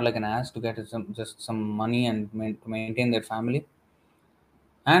work hard like an ass to get just some money and to maintain their family,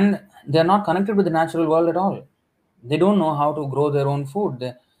 and they are not connected with the natural world at all. They don't know how to grow their own food.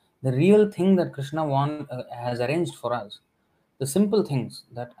 The real thing that Krishna has arranged for us, the simple things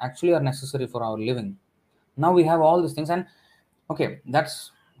that actually are necessary for our living. Now we have all these things, and okay,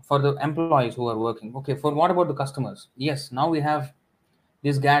 that's for the employees who are working. Okay, for what about the customers? Yes, now we have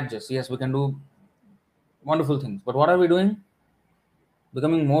these gadgets. Yes, we can do wonderful things, but what are we doing?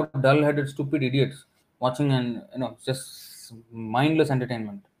 Becoming more dull-headed, stupid idiots, watching and just mindless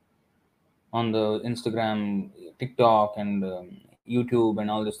entertainment on the Instagram, TikTok, and YouTube, and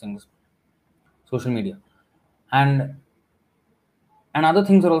all these things, social media, and other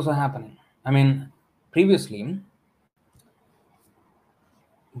things are also happening. I mean, previously,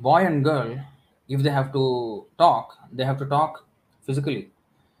 boy and girl, if they have to talk, they have to talk physically,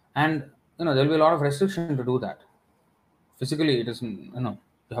 and there'll be a lot of restriction to do that physically. It is, you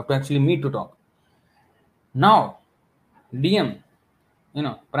have to actually meet to talk. Now, DM,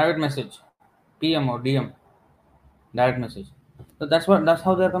 private message, PM or DM, direct message. So that's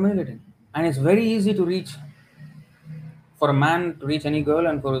how they're communicating, and it's very easy to reach, for a man to reach any girl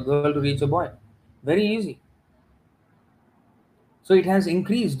and for a girl to reach a boy. Very easy. So it has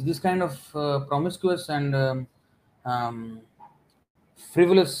increased this kind of promiscuous and um,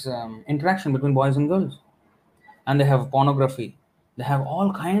 frivolous interaction between boys and girls. And they have pornography. They have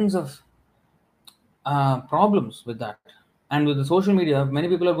all kinds of problems with that. And with the social media, many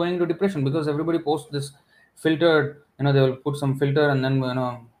people are going into depression because everybody posts this filtered. They will put some filter and then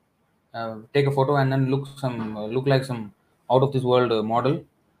take a photo and then look like some out of this world model,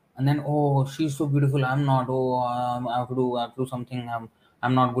 and then, oh, she's so beautiful, I'm not. Oh, I have to do something.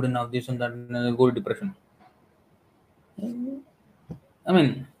 I'm not good enough. This and that. And then they go to depression. I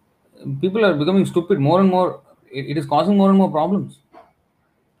mean, people are becoming stupid more and more. It is causing more and more problems.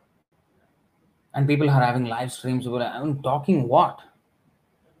 And people are having live streams. I mean, talking what?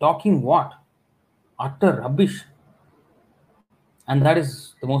 Talking what? Utter rubbish. And that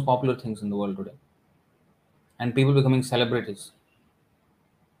is the most popular things in the world today. And people becoming celebrities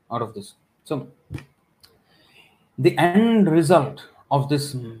out of this. So the end result of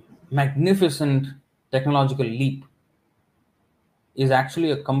this magnificent technological leap is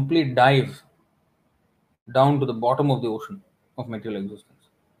actually a complete dive down to the bottom of the ocean of material existence.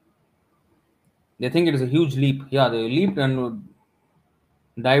 They think it is a huge leap. Yeah, they leaped and would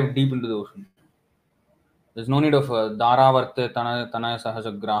dive deep into the ocean. There's no need of Dharavarte Tanaya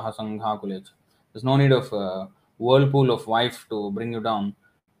Sahajagraha Sangha Kulech. There's no need of whirlpool of wife to bring you down.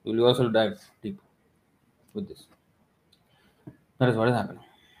 You'll also dive deep with this. That is what is happening.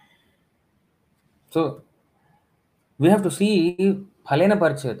 So we have to see Phalena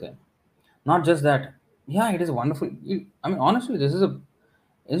Parichyate. Not just that. Yeah, it is wonderful. I mean, honestly,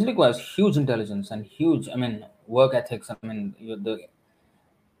 it requires huge intelligence and huge, I mean, work ethics. I mean,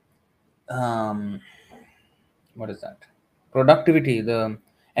 um, what is that? Productivity, the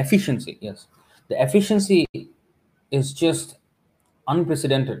efficiency. Yes, the efficiency is just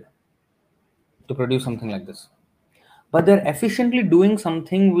unprecedented to produce something like this. But they're efficiently doing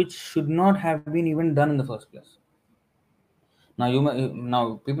something which should not have been even done in the first place.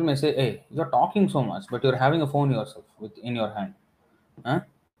 Now people may say, "Hey, you're talking so much, but you're having a phone yourself with in your hand." Huh?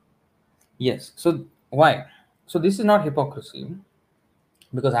 Yes. So why? So this is not hypocrisy,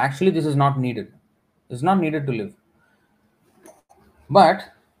 because actually this is not needed. It's not needed to live.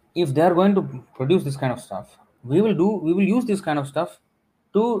 But if they are going to produce this kind of stuff, we will use this kind of stuff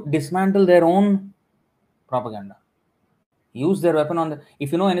to dismantle their own propaganda. Use their weapon on the.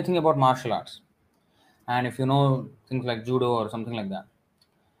 If you know anything about martial arts, and if you know things like judo or something like that,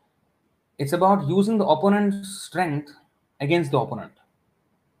 it's about using the opponent's strength against the opponent.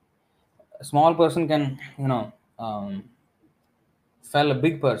 A small person can, fell a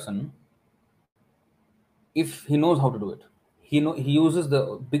big person if he knows how to do it. He uses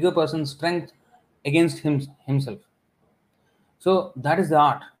the bigger person's strength against himself. So that is the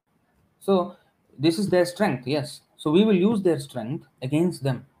art. So this is their strength, yes. So we will use their strength against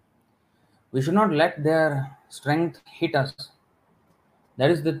them. We should not let their strength hit us. That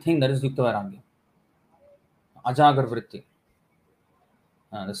is the thing. That is Yukta Vairagya. Ajagar Vritti.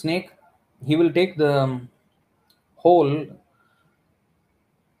 The snake, he will take the hole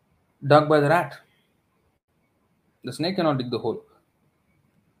dug by the rat. The snake cannot dig the hole.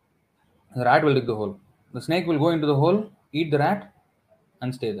 The rat will dig the hole. The snake will go into the hole, eat the rat,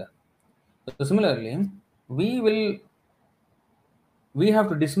 and stay there. So similarly, we will we have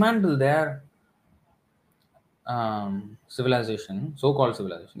to dismantle their civilization, so-called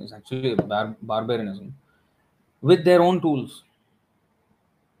civilization, is actually barbarianism, with their own tools.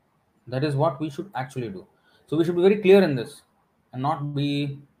 That is what we should actually do. So we should be very clear in this and not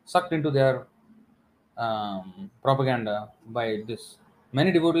be sucked into their propaganda by this.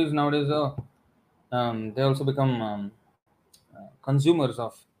 Many devotees nowadays, they also become consumers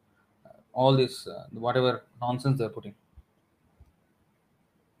of all this, whatever nonsense they're putting.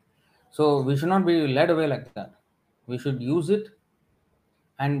 So we should not be led away like that. We should use it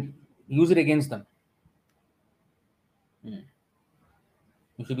and use it against them.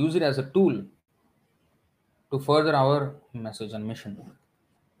 We should use it as a tool to further our message and mission.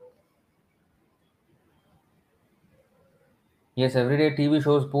 Yes, everyday TV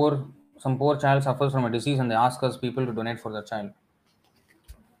shows some poor child suffers from a disease and they ask us people to donate for the child.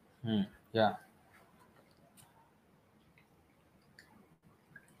 Yeah.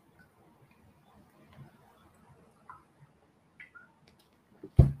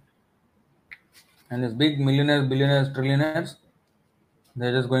 And these big millionaires, billionaires, trillionaires,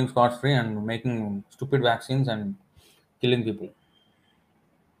 they're just going scot free and making stupid vaccines and killing people.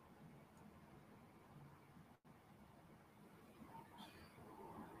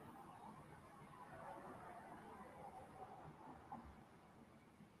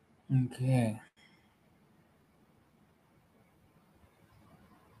 Okay.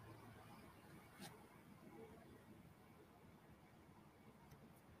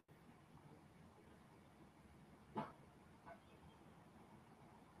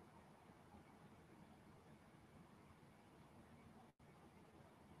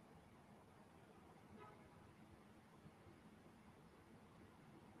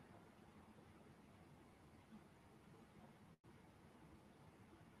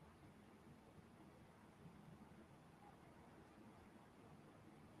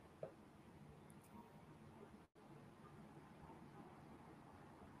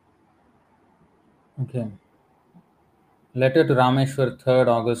 Okay. Letter to Rameshwar, 3rd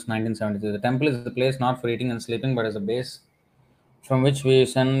August 1973. The temple is a place not for eating and sleeping, but as a base from which we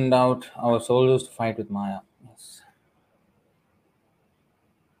send out our soldiers to fight with Maya. Yes.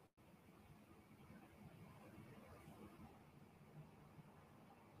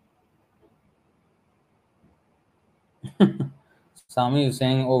 Sami is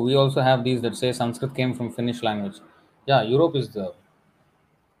saying, "Oh, we also have these that say Sanskrit came from Finnish language." Yeah, Europe is the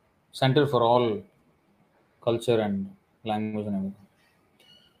center for all culture and language and everything.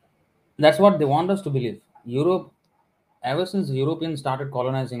 That's what they want us to believe. Europe, ever since the Europeans started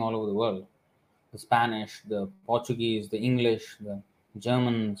colonizing all over the world, the Spanish, the Portuguese, the English, the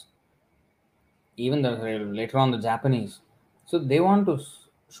Germans, even later on the Japanese. So they want to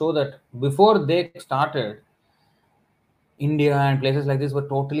show that before they started, India and places like this were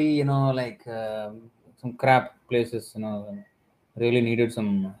totally, some crap places. Really needed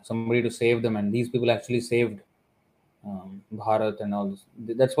somebody to save them, and these people actually saved Bharat and all this.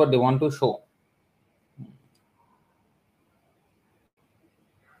 That's what they want to show.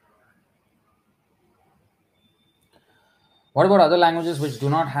 What about other languages which do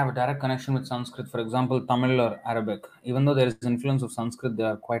not have a direct connection with Sanskrit? For example, Tamil or Arabic. Even though there is influence of Sanskrit, they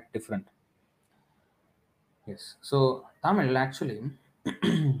are quite different. Yes. So Tamil actually,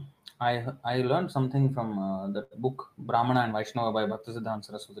 I learned something from the book Brahmana and Vaishnava by Bhaktisiddhanta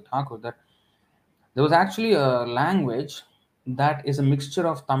Saraswati Thakur, that there was actually a language that is a mixture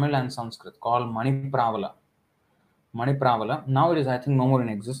of Tamil and Sanskrit called Manipravala. Manipravala. Now it is, I think, no more in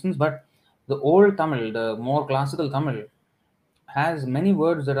existence, but the old Tamil, the more classical Tamil, has many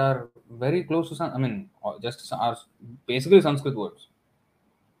words that are very close to, I mean, just are basically Sanskrit words.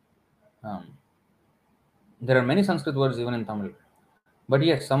 Um, there are many Sanskrit words even in Tamil, but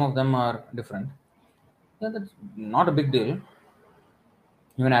yes, some of them are different. Yeah, that's not a big deal.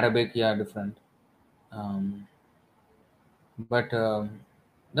 Even Arabic, yeah, different. Um, but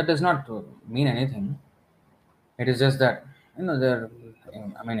that does not mean anything. It is just that, there.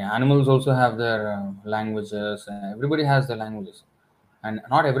 I mean, animals also have their languages. Everybody has their languages, and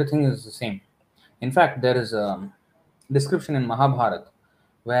not everything is the same. In fact, there is a description in Mahabharata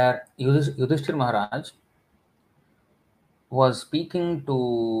where Yudhishthir Maharaj was speaking to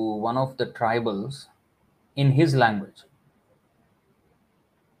one of the tribals in his language,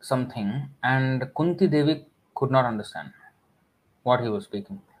 something, and Kunti Devi could not understand what he was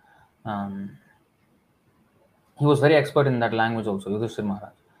speaking. Um, he was very expert in that language also, Yudhishthir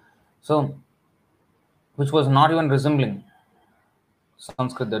Maharaj. So, which was not even resembling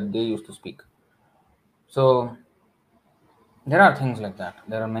Sanskrit that they used to speak. So, there are things like that.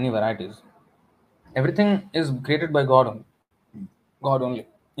 There are many varieties. Everything is created by God only.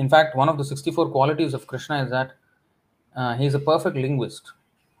 In fact, one of the 64 qualities of Krishna is that he is a perfect linguist.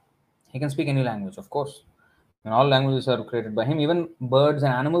 He can speak any language, of course. And all languages are created by him. Even birds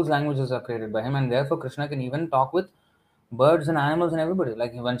and animals' languages are created by him, and therefore Krishna can even talk with birds and animals and everybody.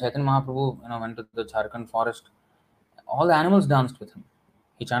 Like when Chaitanya Mahaprabhu, went to the Jharkhand forest, all the animals danced with him.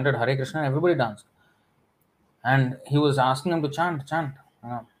 He chanted Hare Krishna, and everybody danced. And he was asking them to chant, chant. You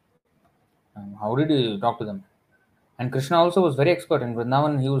know, how did he talk to them? And Krishna also was very expert in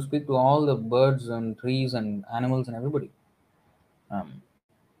Vrindavan. He would speak to all the birds and trees and animals and everybody. Um,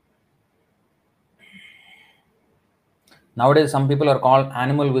 Nowadays, some people are called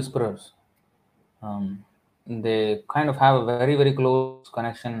animal whisperers. Um, they kind of have a very, very close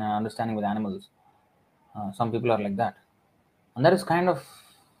connection and understanding with animals. Some people are like that. And that is kind of,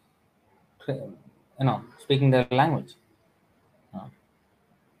 speaking their language.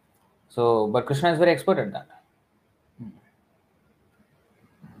 Uh, but Krishna is very expert at that.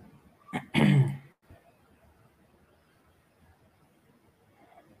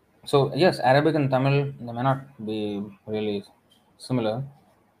 So yes, Arabic and Tamil, they may not be really similar.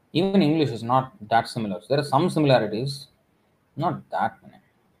 Even English is not that similar. There are some similarities, not that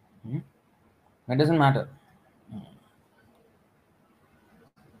many. It doesn't matter.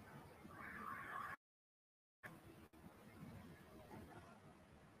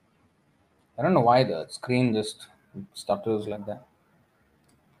 I don't know why the screen just stutters like that.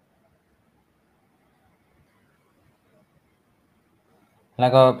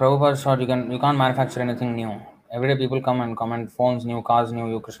 Like a Prabhupada shot, you can't manufacture anything new. Every day people come and comment, phones new, cars new,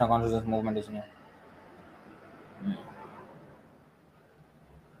 your Krishna consciousness movement is new.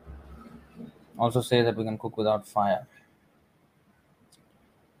 Also say that we can cook without fire.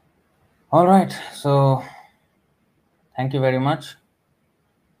 All right, so thank you very much.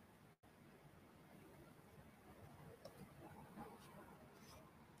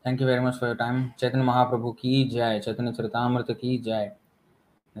 Thank you very much for your time. Chaitanya Mahaprabhu ki jai, Chaitanya Charitamrita ki jai.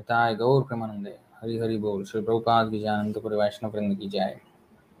 Nitai गौर प्रेमानंदे हरि हरि बोल श्री प्रभुपाद की जय अनंत पुरी वैष्णव वृंद की जय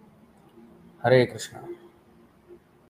हरे कृष्णा